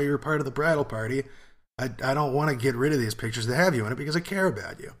 It's why you're part of the bridal party. I don't want to get rid of these pictures that have you in it because I care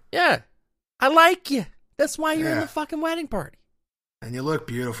about you. Yeah. I like you. That's why you're in the fucking wedding party. and you look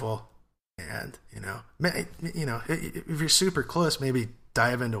beautiful. And, if you're super close, maybe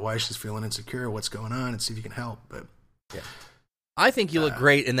dive into why she's feeling insecure, what's going on, and see if you can help. But yeah, I think you look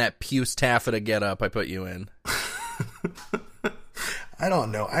great in that puce taffeta getup I put you in. I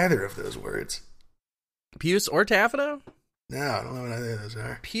don't know either of those words. Puce or taffeta? No, I don't know what either of those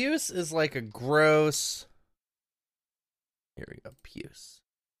are. Puce is like a gross... Here we go, puce.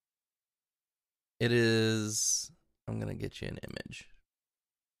 It is... I'm going to get you an image.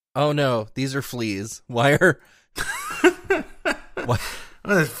 Oh no, these are fleas. Why are... What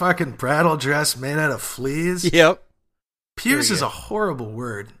a fucking bridal dress made out of fleas? Yep. Puce is a horrible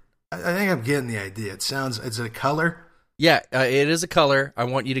word. I think I'm getting the idea. Is it a color? Yeah, it is a color. I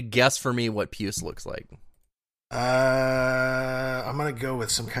want you to guess for me what puce looks like. I'm going to go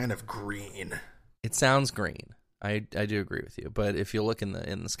with some kind of green. It sounds green. I do agree with you. But if you look in the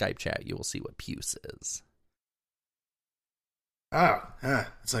Skype chat, you will see what puce is. Oh,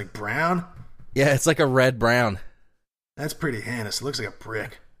 it's like brown? Yeah, it's like a red-brown. That's pretty heinous. It looks like a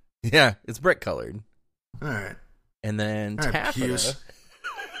brick. Yeah, it's brick-colored. All right. And then All right, taffeta. puce.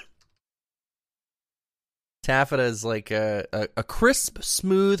 Taffeta is like a crisp,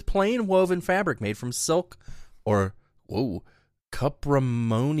 smooth, plain woven fabric made from silk or,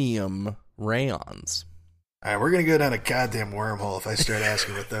 cupramonium rayons. All right, we're going to go down a goddamn wormhole if I start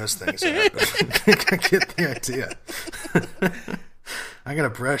asking what those things are. I get the idea. I got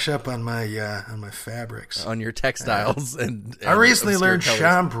to brush up on my fabrics. On your textiles. and I recently learned colors.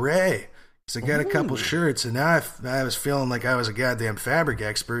 chambray. So I got a couple shirts, and now I was feeling like I was a goddamn fabric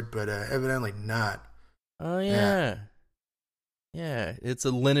expert, but evidently not. Oh, yeah. Yeah, it's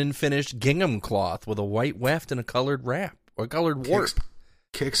a linen-finished gingham cloth with a white weft and a colored wrap, or colored warp.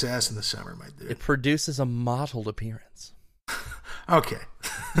 Kicks ass in the summer, my dude. It produces a mottled appearance. Okay.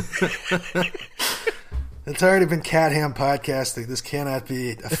 It's already been Cat Ham podcasting. This cannot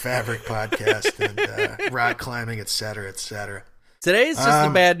be a fabric podcast and rock climbing, etc., etc. Today's just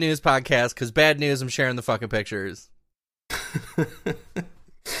a bad news podcast because bad news, I'm sharing the fucking pictures.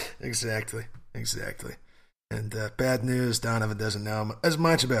 Exactly. And bad news, Donovan doesn't know as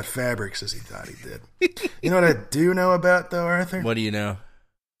much about fabrics as he thought he did. You know what I do know about, though, Arthur? What do you know?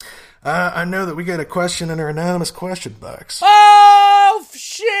 I know that we got a question in our anonymous question box. Oh,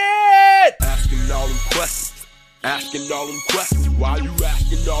 shit! Asking all them questions. Why you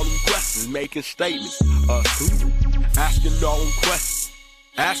asking all them questions? Making statements. Asking all them questions.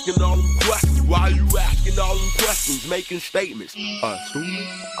 Why you asking all them questions? Making statements.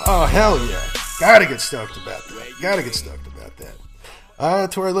 Oh, hell yeah. Gotta get stoked about that.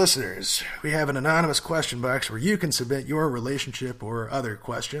 To our listeners, we have an anonymous question box where you can submit your relationship or other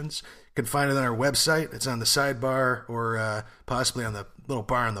questions. You can find it on our website. It's on the sidebar or possibly on the little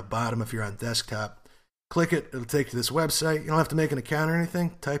bar on the bottom if you're on desktop. Click it. It'll take you to this website. You don't have to make an account or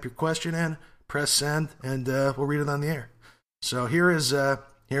anything. Type your question in, press send, and we'll read it on the air. So here is our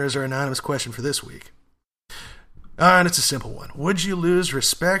anonymous question for this week. And it's a simple one. Would you lose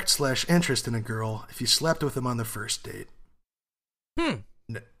respect/interest in a girl if you slept with them on the first date? No.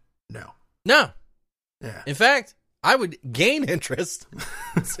 Yeah. In fact, I would gain interest.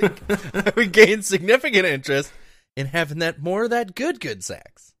 I would gain significant interest in having more of that good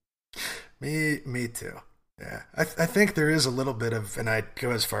sex. Me too. Yeah. I think there is a little bit of, and I'd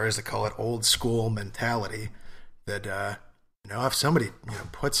go as far as to call it old school mentality that, if somebody,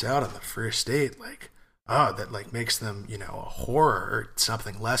 puts out on the first date, that makes them, a whore or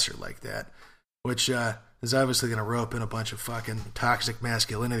something lesser like that, which, is obviously going to rope in a bunch of fucking toxic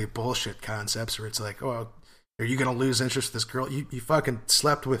masculinity bullshit concepts where it's like, oh, are you going to lose interest in this girl? You fucking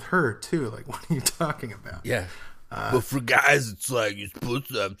slept with her, too. Like, what are you talking about? Yeah. But for guys, it's like you're supposed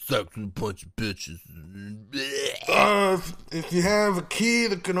to have sex with a bunch of bitches. If you have a key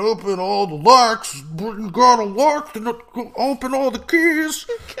that can open all the locks, you got a lock to open all the keys.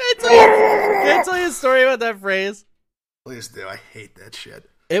 Can I tell you a story about that phrase? Please do. I hate that shit.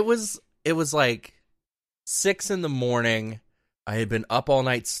 It was like 6 a.m. I had been up all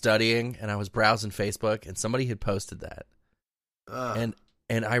night studying, and I was browsing Facebook, and somebody had posted that. And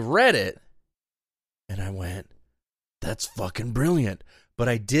I read it, and I went, that's fucking brilliant. But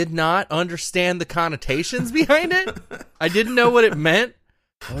I did not understand the connotations behind it. I didn't know what it meant.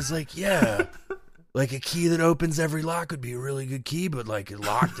 I was like, yeah, like a key that opens every lock would be a really good key, but like a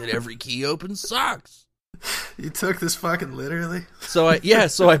lock that every key opens sucks. You took this fucking literally? So I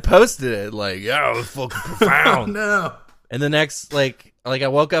posted it like, yeah, it was fucking profound. Oh, no. And the next, like I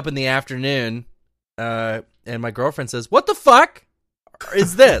woke up in the afternoon, and my girlfriend says, what the fuck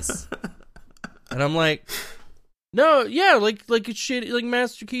is this? And I'm like, no, yeah, like a shitty, like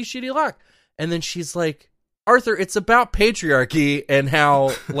master key shitty lock. And then she's like, Arthur, it's about patriarchy and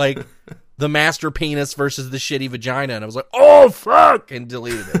how, like, the master penis versus the shitty vagina. And I was like, oh, fuck! And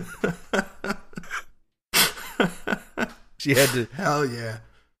deleted it. She had to... Hell yeah.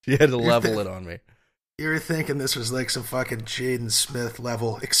 She had to level it on me. You were thinking this was like some fucking Jaden Smith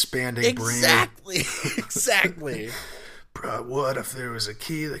level expanding Exactly. Exactly. Bro, what if there was a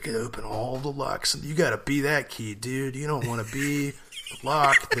key that could open all the locks? You gotta be that key, dude. You don't want to be a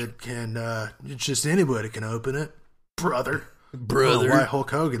lock that can, just anybody can open it. Brother. I don't know why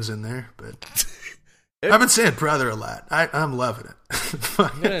Hulk Hogan's in there, but I've been saying brother a lot. I'm loving it.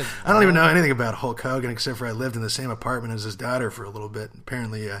 I don't even know anything about Hulk Hogan except for I lived in the same apartment as his daughter for a little bit.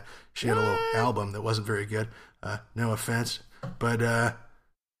 Apparently, she had a little album that wasn't very good. No offense. But,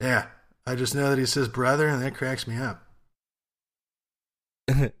 yeah. I just know that he says brother, and that cracks me up.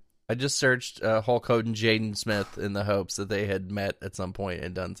 I just searched Hulk Hogan and Jaden Smith in the hopes that they had met at some point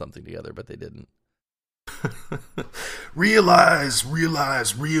and done something together, but they didn't. realize, brother.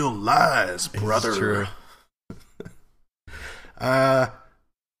 It's true. All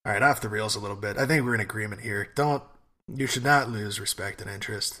right, off the rails a little bit. I think we're in agreement here. You should not lose respect and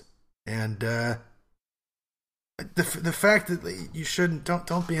interest. And the fact that you shouldn't,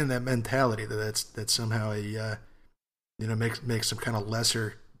 don't be in that mentality that's somehow makes some kind of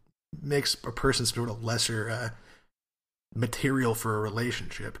lesser, makes a person sort of lesser material for a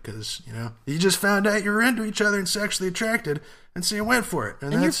relationship, because you just found out you were into each other and sexually attracted, and so you went for it,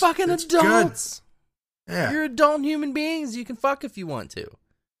 and you're fucking adults. Good. Yeah, you're adult human beings. You can fuck if you want to.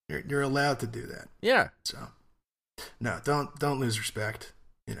 You're allowed to do that. Yeah. So no, don't lose respect.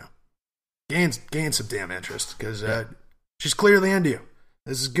 Gain some damn interest, because she's clearly into you.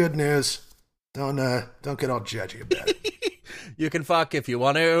 This is good news. Don't get all judgy about it. You can fuck if you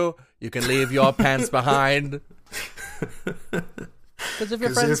want to. You can leave your pants behind. Because if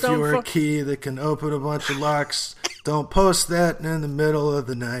you're a key that can open a bunch of locks, don't post that in the middle of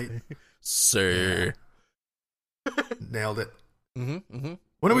the night. Sir. Nailed it. Mm-hmm.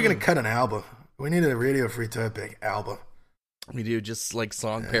 When are we going to cut an album? We need a Radio Free Tote Bag album. We do, just like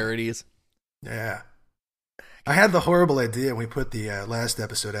song parodies. Yeah. I had the horrible idea when we put the last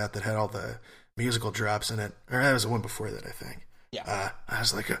episode out that had all the musical drops in it. Or that was the one before that, I think. Yeah. I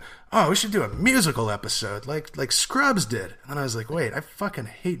was like, we should do a musical episode like Scrubs did. And I was like, wait, I fucking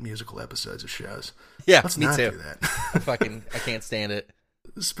hate musical episodes of shows. Yeah, Let's me not too. do that. I can't stand it.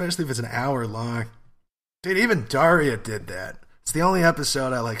 Especially if it's an hour long. Dude, even Daria did that. It's the only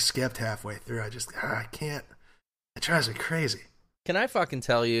episode I skipped halfway through. I just, I can't. It drives me crazy. Can I fucking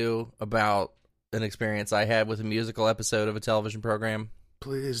tell you about an experience I had with a musical episode of a television program?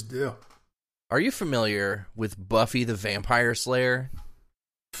 Please do. Are you familiar with Buffy the Vampire Slayer?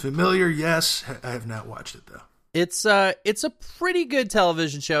 Familiar, yes. I have not watched it, though. It's a pretty good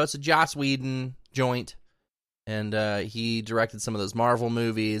television show. It's a Joss Whedon joint. And he directed some of those Marvel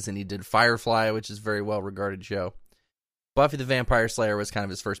movies, and he did Firefly, which is a very well-regarded show. Buffy the Vampire Slayer was kind of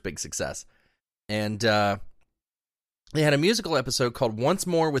his first big success. And they had a musical episode called Once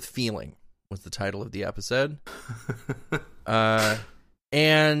More with Feeling, was the title of the episode.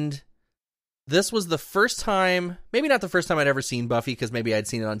 And this was the first time, maybe not the first time I'd ever seen Buffy, because maybe I'd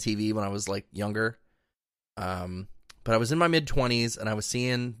seen it on TV when I was younger. But I was in my mid-20s, and I was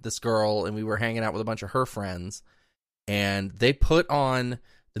seeing this girl, and we were hanging out with a bunch of her friends, and they put on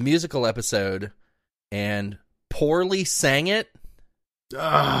the musical episode and poorly sang it,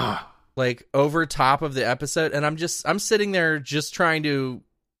 over top of the episode, and I'm sitting there just trying to,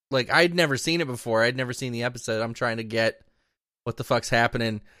 I'd never seen it before, I'd never seen the episode, I'm trying to get what the fuck's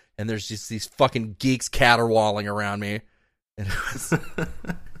happening, and there's just these fucking geeks caterwauling around me, and it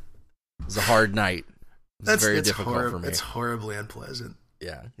was a hard night. It's very difficult for me. It's horribly unpleasant.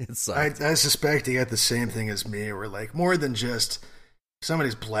 Yeah, it sucks. I suspect you got the same thing as me, where more than just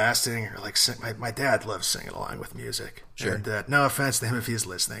somebody's blasting, or my dad loves singing along with music. Sure. And no offense to him if he's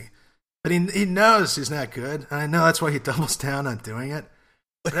listening, but he knows he's not good, and I know that's why he doubles down on doing it.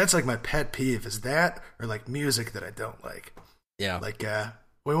 But that's my pet peeve, is that or music that I don't like. Yeah.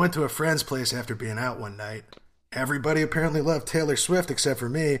 We went to a friend's place after being out one night. Everybody apparently loved Taylor Swift except for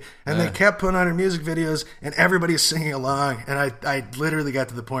me, and they kept putting on her music videos, and everybody's singing along, and I literally got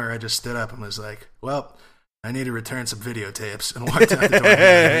to the point where I just stood up and was like, well, I need to return some videotapes, and walked out the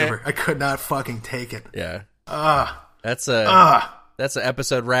door. I could not fucking take it. Yeah. That's an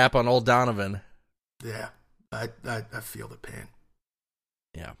episode wrap on Old Donovan. Yeah. I feel the pain.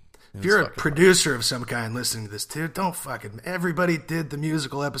 Yeah. If you're a producer of some kind listening to this, dude, don't fucking... Everybody did the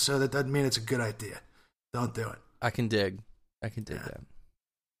musical episode. That doesn't mean it's a good idea. Don't do it. I can dig that.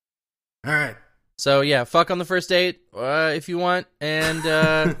 All right. So, yeah, fuck on the first date if you want, and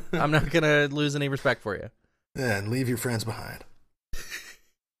I'm not going to lose any respect for you. and leave your friends behind.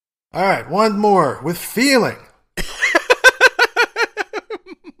 All right, one more with feeling.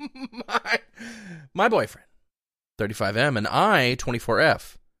 My boyfriend, 35M, and I,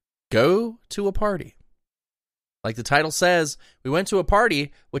 24F, go to a party. Like the title says, we went to a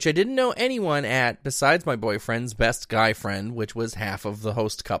party which I didn't know anyone at besides my boyfriend's best guy friend, which was half of the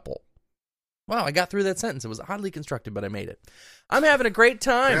host couple. Wow, I got through that sentence. It was oddly constructed, but I made it. I'm having a great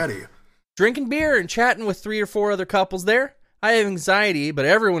time. Proud of you. Drinking beer and chatting with 3 or 4 other couples there. I have anxiety, but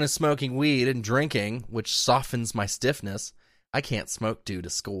everyone is smoking weed and drinking, which softens my stiffness. I can't smoke due to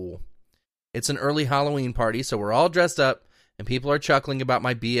school. It's an early Halloween party, so we're all dressed up, and people are chuckling about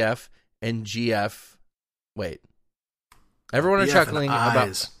my BF and GF. Wait. Everyone are chuckling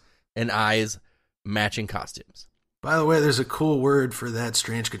about and eyes matching costumes. By the way, there's a cool word for that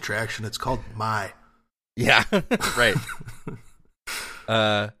strange contraction. It's called my. Yeah, right.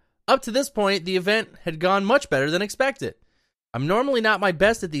 Up to this point, the event had gone much better than expected. I'm normally not my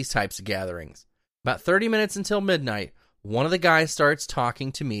best at these types of gatherings. About 30 minutes until midnight, one of the guys starts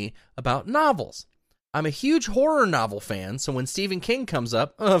talking to me about novels. I'm a huge horror novel fan, so when Stephen King comes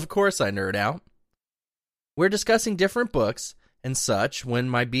up, of course I nerd out. We're discussing different books and such when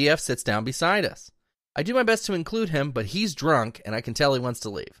my BF sits down beside us. I do my best to include him, but he's drunk and I can tell he wants to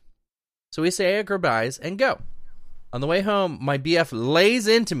leave. So we say our goodbyes and go. On the way home, my BF lays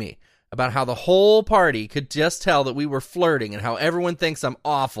into me about how the whole party could just tell that we were flirting and how everyone thinks I'm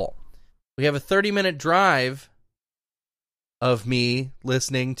awful. We have a 30-minute drive of me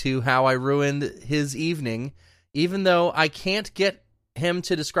listening to how I ruined his evening, even though I can't get him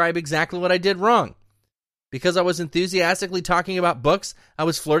to describe exactly what I did wrong. Because I was enthusiastically talking about books I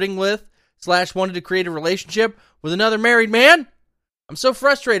was flirting with / wanted to create a relationship with another married man? I'm so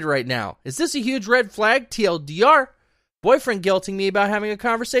frustrated right now. Is this a huge red flag? TLDR. Boyfriend guilting me about having a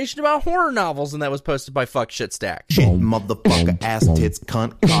conversation about horror novels, and that was posted by Fuck Shit Stack. Shit, motherfucker, ass tits,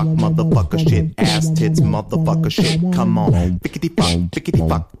 cunt, cock, motherfucker, shit, ass tits, motherfucker, shit, come on. Fickety fuck, fickety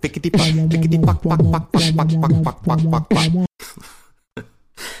fuck, fickety fuck, fickety fuck, fuck, fuck, fuck, fuck, fuck, fuck, fuck, fuck.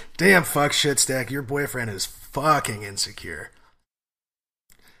 Damn, Fuck Shit Stack, your boyfriend is fucking insecure.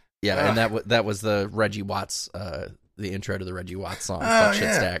 Yeah, and that was the Reggie Watts, the intro to the Reggie Watts song, Fuck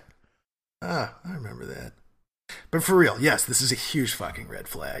Shit Stack. I remember that. But for real, yes, this is a huge fucking red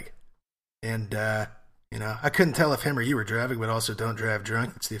flag. And, I couldn't tell if him or you were driving, but also don't drive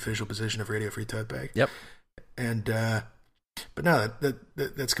drunk. It's the official position of Radio Free Tote Bag. Yep. And, but no,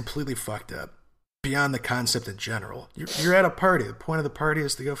 that's completely fucked up. Beyond the concept in general. You're at a party. The point of the party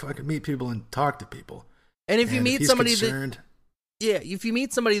is to go fucking meet people and talk to people. And if you meet somebody if you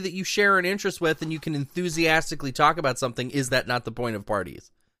meet somebody that you share an interest with and you can enthusiastically talk about something, is that not the point of parties?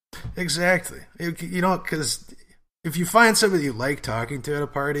 Exactly. You don't, because if you find somebody you like talking to at a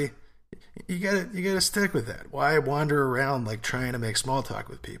party, you gotta stick with that. Why wander around like trying to make small talk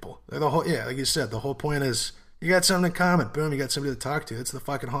with people? Like you said, the whole point is you got something in common. Boom, you got somebody to talk to. It's the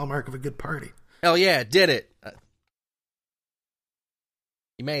fucking hallmark of a good party. Hell yeah, did it.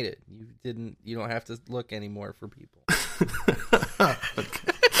 You made it. You don't have to look anymore for people.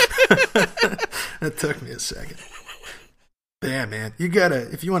 That took me a second. Yeah, man,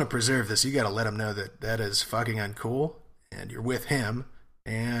 if you want to preserve this, you gotta let him know that is fucking uncool, and you're with him,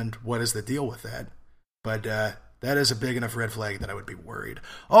 and what is the deal with that? But that is a big enough red flag that I would be worried.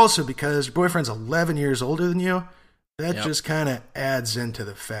 Also, because your boyfriend's 11 years older than you, that just kind of adds into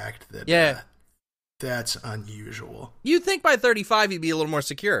the fact that that's unusual. You'd think by 35 he'd be a little more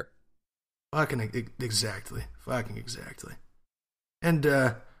secure. Fucking exactly. And,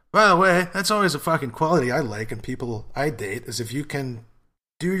 by the way, that's always a fucking quality I like in people I date, is if you can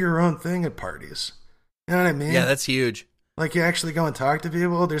do your own thing at parties. You know what I mean? Yeah, that's huge. Like, you actually go and talk to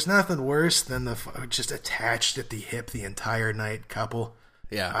people. There's nothing worse than the just attached at the hip the entire night couple.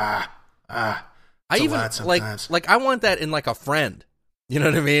 Yeah. I even, like, I want that in, like, a friend. You know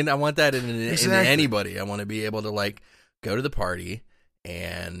what I mean? I want that in anybody. I want to be able to, like, go to the party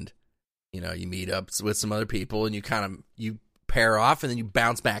and, you meet up with some other people and you pair off and then you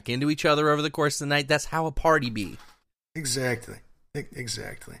bounce back into each other over the course of the night. That's how a party be. Exactly.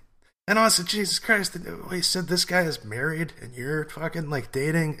 And also, Jesus Christ, he said this guy is married and you're fucking like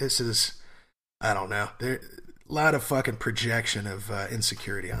dating. This is, I don't know. There a lot of fucking projection of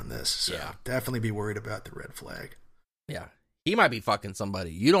insecurity on this. So definitely be worried about the red flag. Yeah. He might be fucking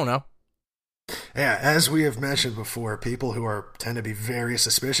somebody. You don't know. Yeah, as we have mentioned before, people who tend to be very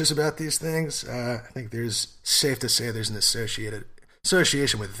suspicious about these things, I think there's safe to say there's an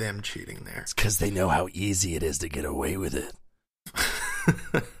association with them cheating there. It's because they know how easy it is to get away with it.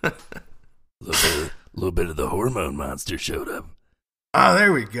 A little bit of the hormone monster showed up. Oh,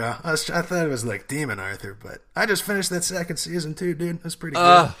 there we go. I thought it was like Demon Arthur, but I just finished that second season too, dude. It was pretty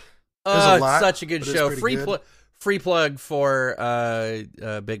good. It's lot, such a good show. good. Free plug for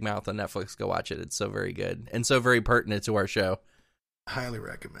Big Mouth on Netflix. Go watch it. It's so very good and so very pertinent to our show. Highly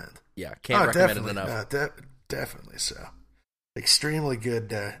recommend. Yeah, can't recommend it enough. Definitely so. Extremely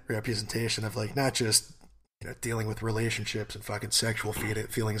good representation of like not just dealing with relationships and fucking sexual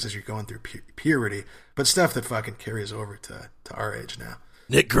feelings as you're going through puberty, but stuff that fucking carries over to our age now.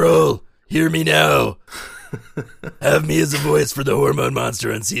 Nick Kroll, hear me now. Have me as a voice for the hormone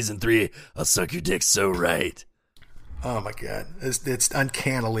monster on season 3. I'll suck your dick so right. Oh my god, it's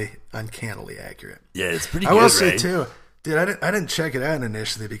uncannily accurate. Yeah, it's pretty good. I will right? say too, dude, I didn't check it out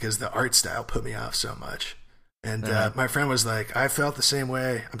initially because the art style put me off so much. And my friend was like, I felt the same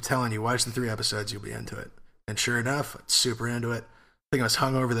way. I'm telling you, watch the 3 episodes, you'll be into it. And sure enough, I'm super into it. I think I was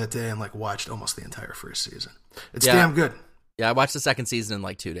hungover that day and like watched almost the entire first season. It's damn good. Yeah, I watched the second season in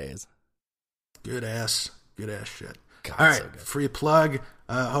like 2 days. Good ass shit. God, all right, so good. free plug.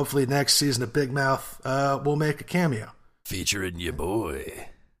 Hopefully next season of Big Mouth, we'll make a cameo. Featuring your boy.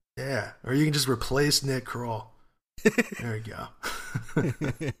 Yeah, or you can just replace Nick Kroll. There we go.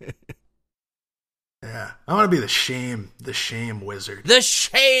 Yeah, I want to be the shame wizard. The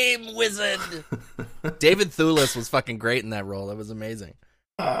shame wizard. David Thewlis was fucking great in that role. That was amazing.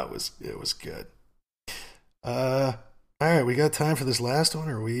 It was good. All right, we got time for this last one,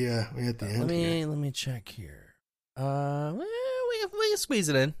 or are we at the end? Let me check here. We can squeeze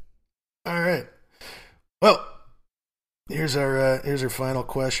it in. All right. Well, here's our final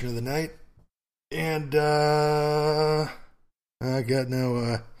question of the night, and I got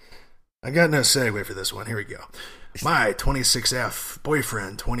no segue for this one. Here we go. My 26F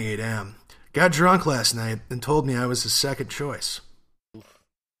boyfriend, 28M, got drunk last night and told me I was his second choice.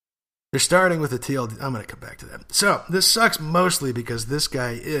 They're starting with a TLD. I'm going to come back to that. So, this sucks mostly because this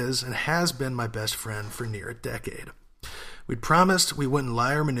guy is and has been my best friend for near a decade. We'd promised we wouldn't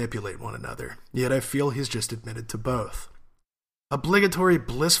lie or manipulate one another, yet I feel he's just admitted to both. Obligatory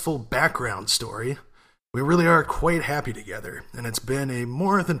blissful background story. We really are quite happy together, and it's been a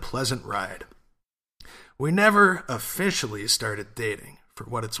more than pleasant ride. We never officially started dating, for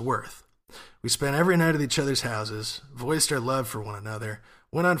what it's worth. We spent every night at each other's houses, voiced our love for one another,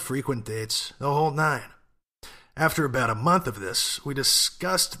 went on frequent dates, the whole 9. After about a month of this, we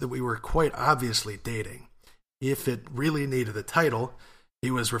discussed that we were quite obviously dating. If it really needed a title,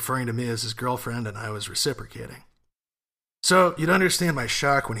 he was referring to me as his girlfriend and I was reciprocating. So, you'd understand my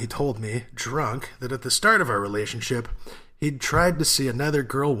shock when he told me, drunk, that at the start of our relationship, he'd tried to see another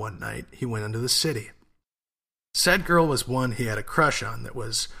girl one night he went into the city. Said girl was one he had a crush on that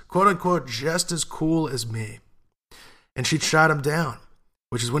was, quote-unquote, just as cool as me. And she'd shot him down,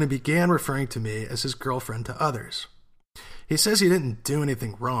 which is when he began referring to me as his girlfriend to others. He says he didn't do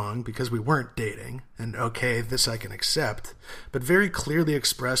anything wrong because we weren't dating, and okay, this I can accept, but very clearly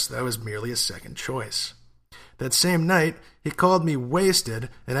expressed that I was merely a second choice. That same night, he called me wasted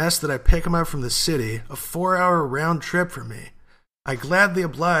and asked that I pick him up from the city, a 4-hour round trip for me. I gladly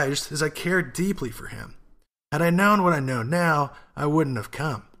obliged as I cared deeply for him. Had I known what I know now, I wouldn't have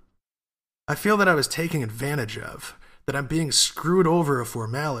come. I feel that I was taken advantage of, that I'm being screwed over a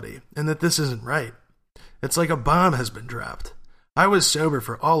formality, and that this isn't right. It's like a bomb has been dropped. I was sober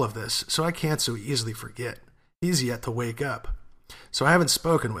for all of this, so I can't so easily forget. He's yet to wake up. So I haven't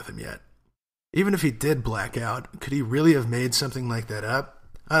spoken with him yet. Even if he did black out, could he really have made something like that up?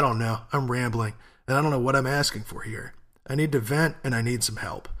 I don't know. I'm rambling, and I don't know what I'm asking for here. I need to vent, and I need some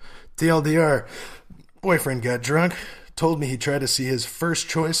help. TLDR, boyfriend got drunk, told me he tried to see his first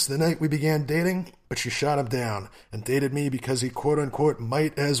choice the night we began dating, but she shot him down and dated me because he quote-unquote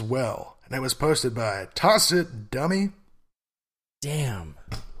might as well. And that was posted by Toss It, Dummy. Damn.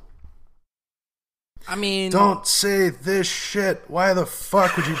 I mean... Don't say this shit. Why the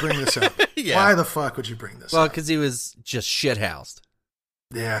fuck would you bring this up? Yeah. Why the fuck would you bring this up? Well, because he was just shithoused.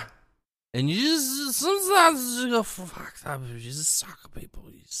 Yeah. And you just... Sometimes you go, fuck up. You just suck people.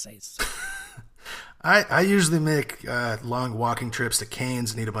 You say stuff. I usually make long walking trips to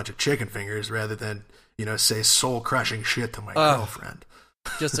Cane's and eat a bunch of chicken fingers rather than, say soul-crushing shit to my girlfriend.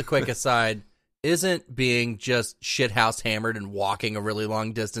 Just a quick aside. Isn't being just shithouse hammered and walking a really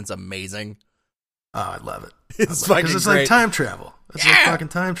long distance amazing? Oh, I love it. It's fucking Because it's great. like time travel. It's like fucking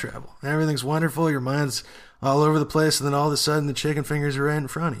time travel. Everything's wonderful. Your mind's all over the place, and then all of a sudden the chicken fingers are right in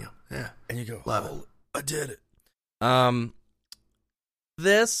front of you. Yeah. And you go, Love oh, I did it.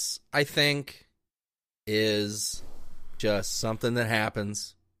 This, I think, is just something that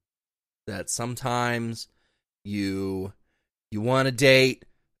happens that sometimes you want to date,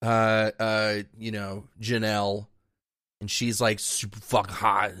 Janelle, and she's like super fucking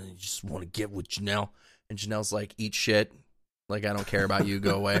hot, and you just want to get with Janelle. And Janelle's like, eat shit. Like, I don't care about you.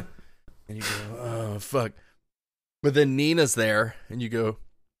 Go away. And you go, oh, fuck. But then Nina's there, and you go,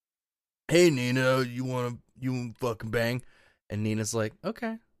 hey, Nina, you want to fucking bang? And Nina's like,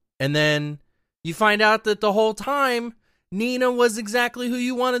 okay. And then you find out that the whole time, Nina was exactly who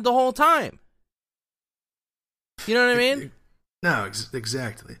you wanted the whole time. You know what I mean? No,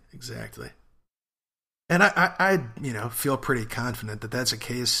 exactly. And I feel pretty confident that that's a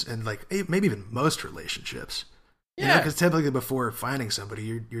case in, like, maybe even most relationships. Yeah. Because typically before finding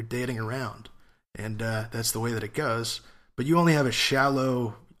somebody, you're dating around. And that's the way that it goes. But you only have a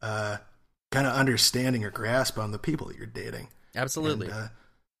shallow kind of understanding or grasp on the people that you're dating. Absolutely. And,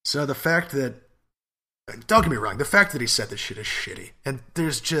 so the fact that, don't get me wrong, the fact that he said this shit is shitty. And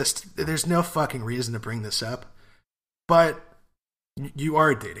there's no fucking reason to bring this up. But you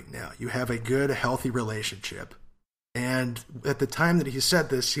are dating now. You have a good, healthy relationship. And at the time that he said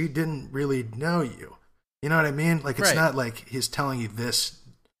this, he didn't really know you. You know what I mean? Like, it's not like he's telling you this,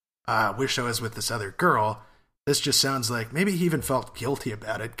 wish I was with this other girl. This just sounds like maybe he even felt guilty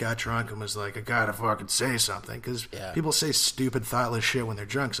about it, got drunk, and was like, I gotta fucking say something. Because people say stupid, thoughtless shit when they're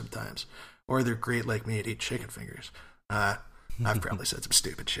drunk sometimes. Or they're great like me and eat chicken fingers. I've probably said some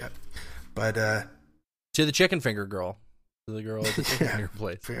stupid shit. But, to the chicken finger girl. To the girl at the chicken finger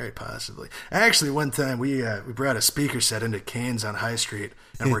place. Very possibly. Actually, one time we brought a speaker set into Cane's on High Street,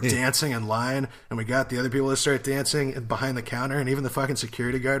 and we're dancing in line, and we got the other people to start dancing behind the counter, and even the fucking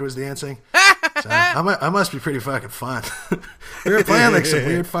security guard was dancing. So I must be pretty fucking fun. We were playing like some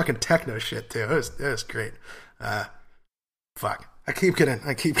weird fucking techno shit too. It was great. Fuck. I keep getting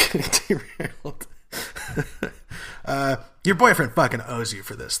derailed. Your boyfriend fucking owes you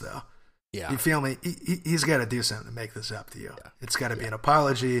for this, though. Yeah. You feel me? He's got to do something to make this up to you. Yeah. It's got to be an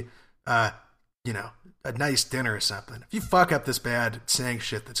apology, a nice dinner or something. If you fuck up this bad saying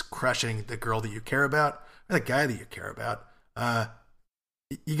shit that's crushing the girl that you care about or the guy that you care about,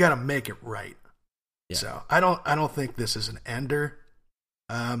 you got to make it right. Yeah. So I don't think this is an ender.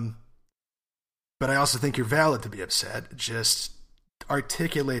 But I also think you're valid to be upset. Just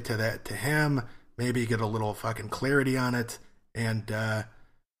articulate to him, maybe get a little fucking clarity on it, and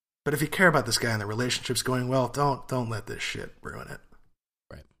but if you care about this guy and the relationship's going well, don't let this shit ruin it.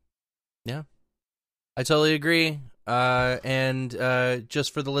 Right. Yeah. I totally agree. And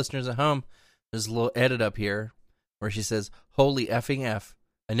just for the listeners at home, there's a little edit up here where she says, "Holy effing F.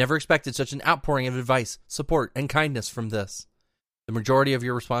 I never expected such an outpouring of advice, support, and kindness from this. The majority of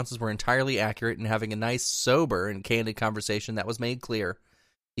your responses were entirely accurate in having a nice, sober, and candid conversation that was made clear.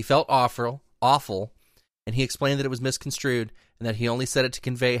 He felt awful, and he explained that it was misconstrued and that he only said it to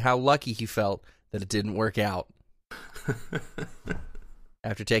convey how lucky he felt that it didn't work out.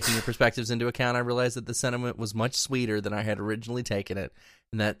 After taking your perspectives into account, I realized that the sentiment was much sweeter than I had originally taken it,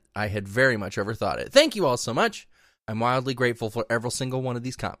 and that I had very much overthought it. Thank you all so much. I'm wildly grateful for every single one of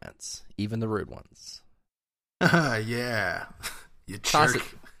these comments, even the rude ones." Yeah. You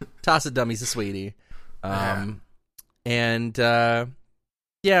jerk. Toss it, dummies, a sweetie. Yeah,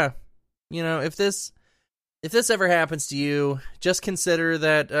 if this ever happens to you, just consider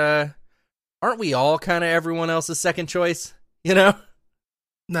that aren't we all kind of everyone else's second choice? You know?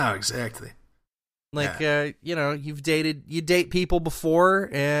 No, exactly. Like you date people before,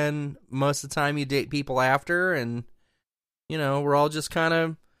 and most of the time you date people after, and we're all just kind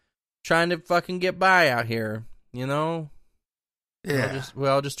of trying to fucking get by out here, Yeah. We're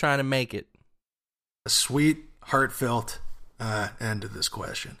all just trying to make it. A sweet, heartfelt end to this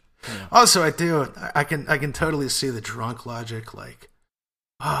question. Yeah. Also, I can totally see the drunk logic, like,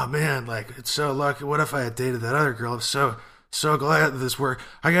 oh man, like, it's so lucky. What if I had dated that other girl? I'm so glad that this worked.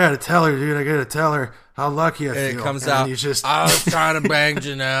 I gotta tell her, dude. I gotta tell her how lucky I feel. It comes and out, I was trying to bang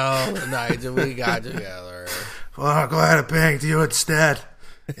Janelle the night that we got together. Well, I'm glad I banged you instead.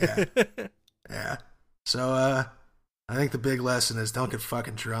 Yeah. Yeah. So, I think the big lesson is don't get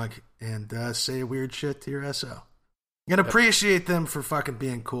fucking drunk and say weird shit to your SO. And appreciate them for fucking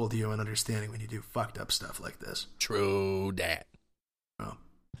being cool to you and understanding when you do fucked up stuff like this. True dat. Well,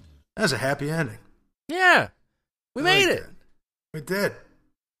 that was a happy ending. Yeah. We made it. We did.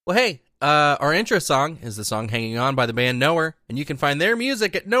 Well, hey, our intro song is the song Hanging On by the band Nowhere, and you can find their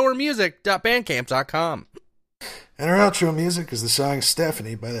music at nowheremusic.bandcamp.com. And our outro music is the song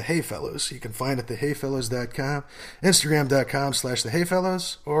Stephanie by the Hayfellows. You can find it at thehayfellows.com,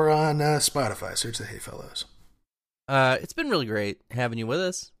 Instagram.com/thehayfellows, or on Spotify. Search the Hayfellows. It's been really great having you with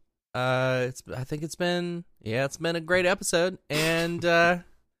us. I think it's been a great episode, and we're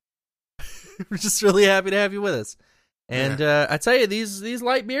just really happy to have you with us. And I tell you, these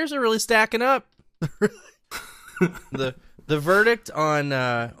light beers are really stacking up. The verdict on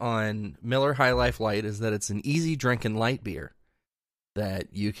Miller High Life Light is that it's an easy drinking light beer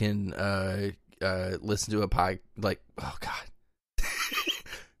that you can listen to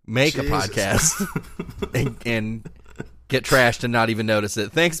make Jesus. a podcast and get trashed and not even notice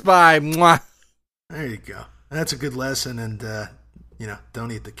it. Thanks, bye. Mwah. There you go. That's a good lesson, and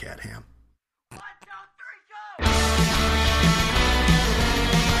don't eat the cat ham.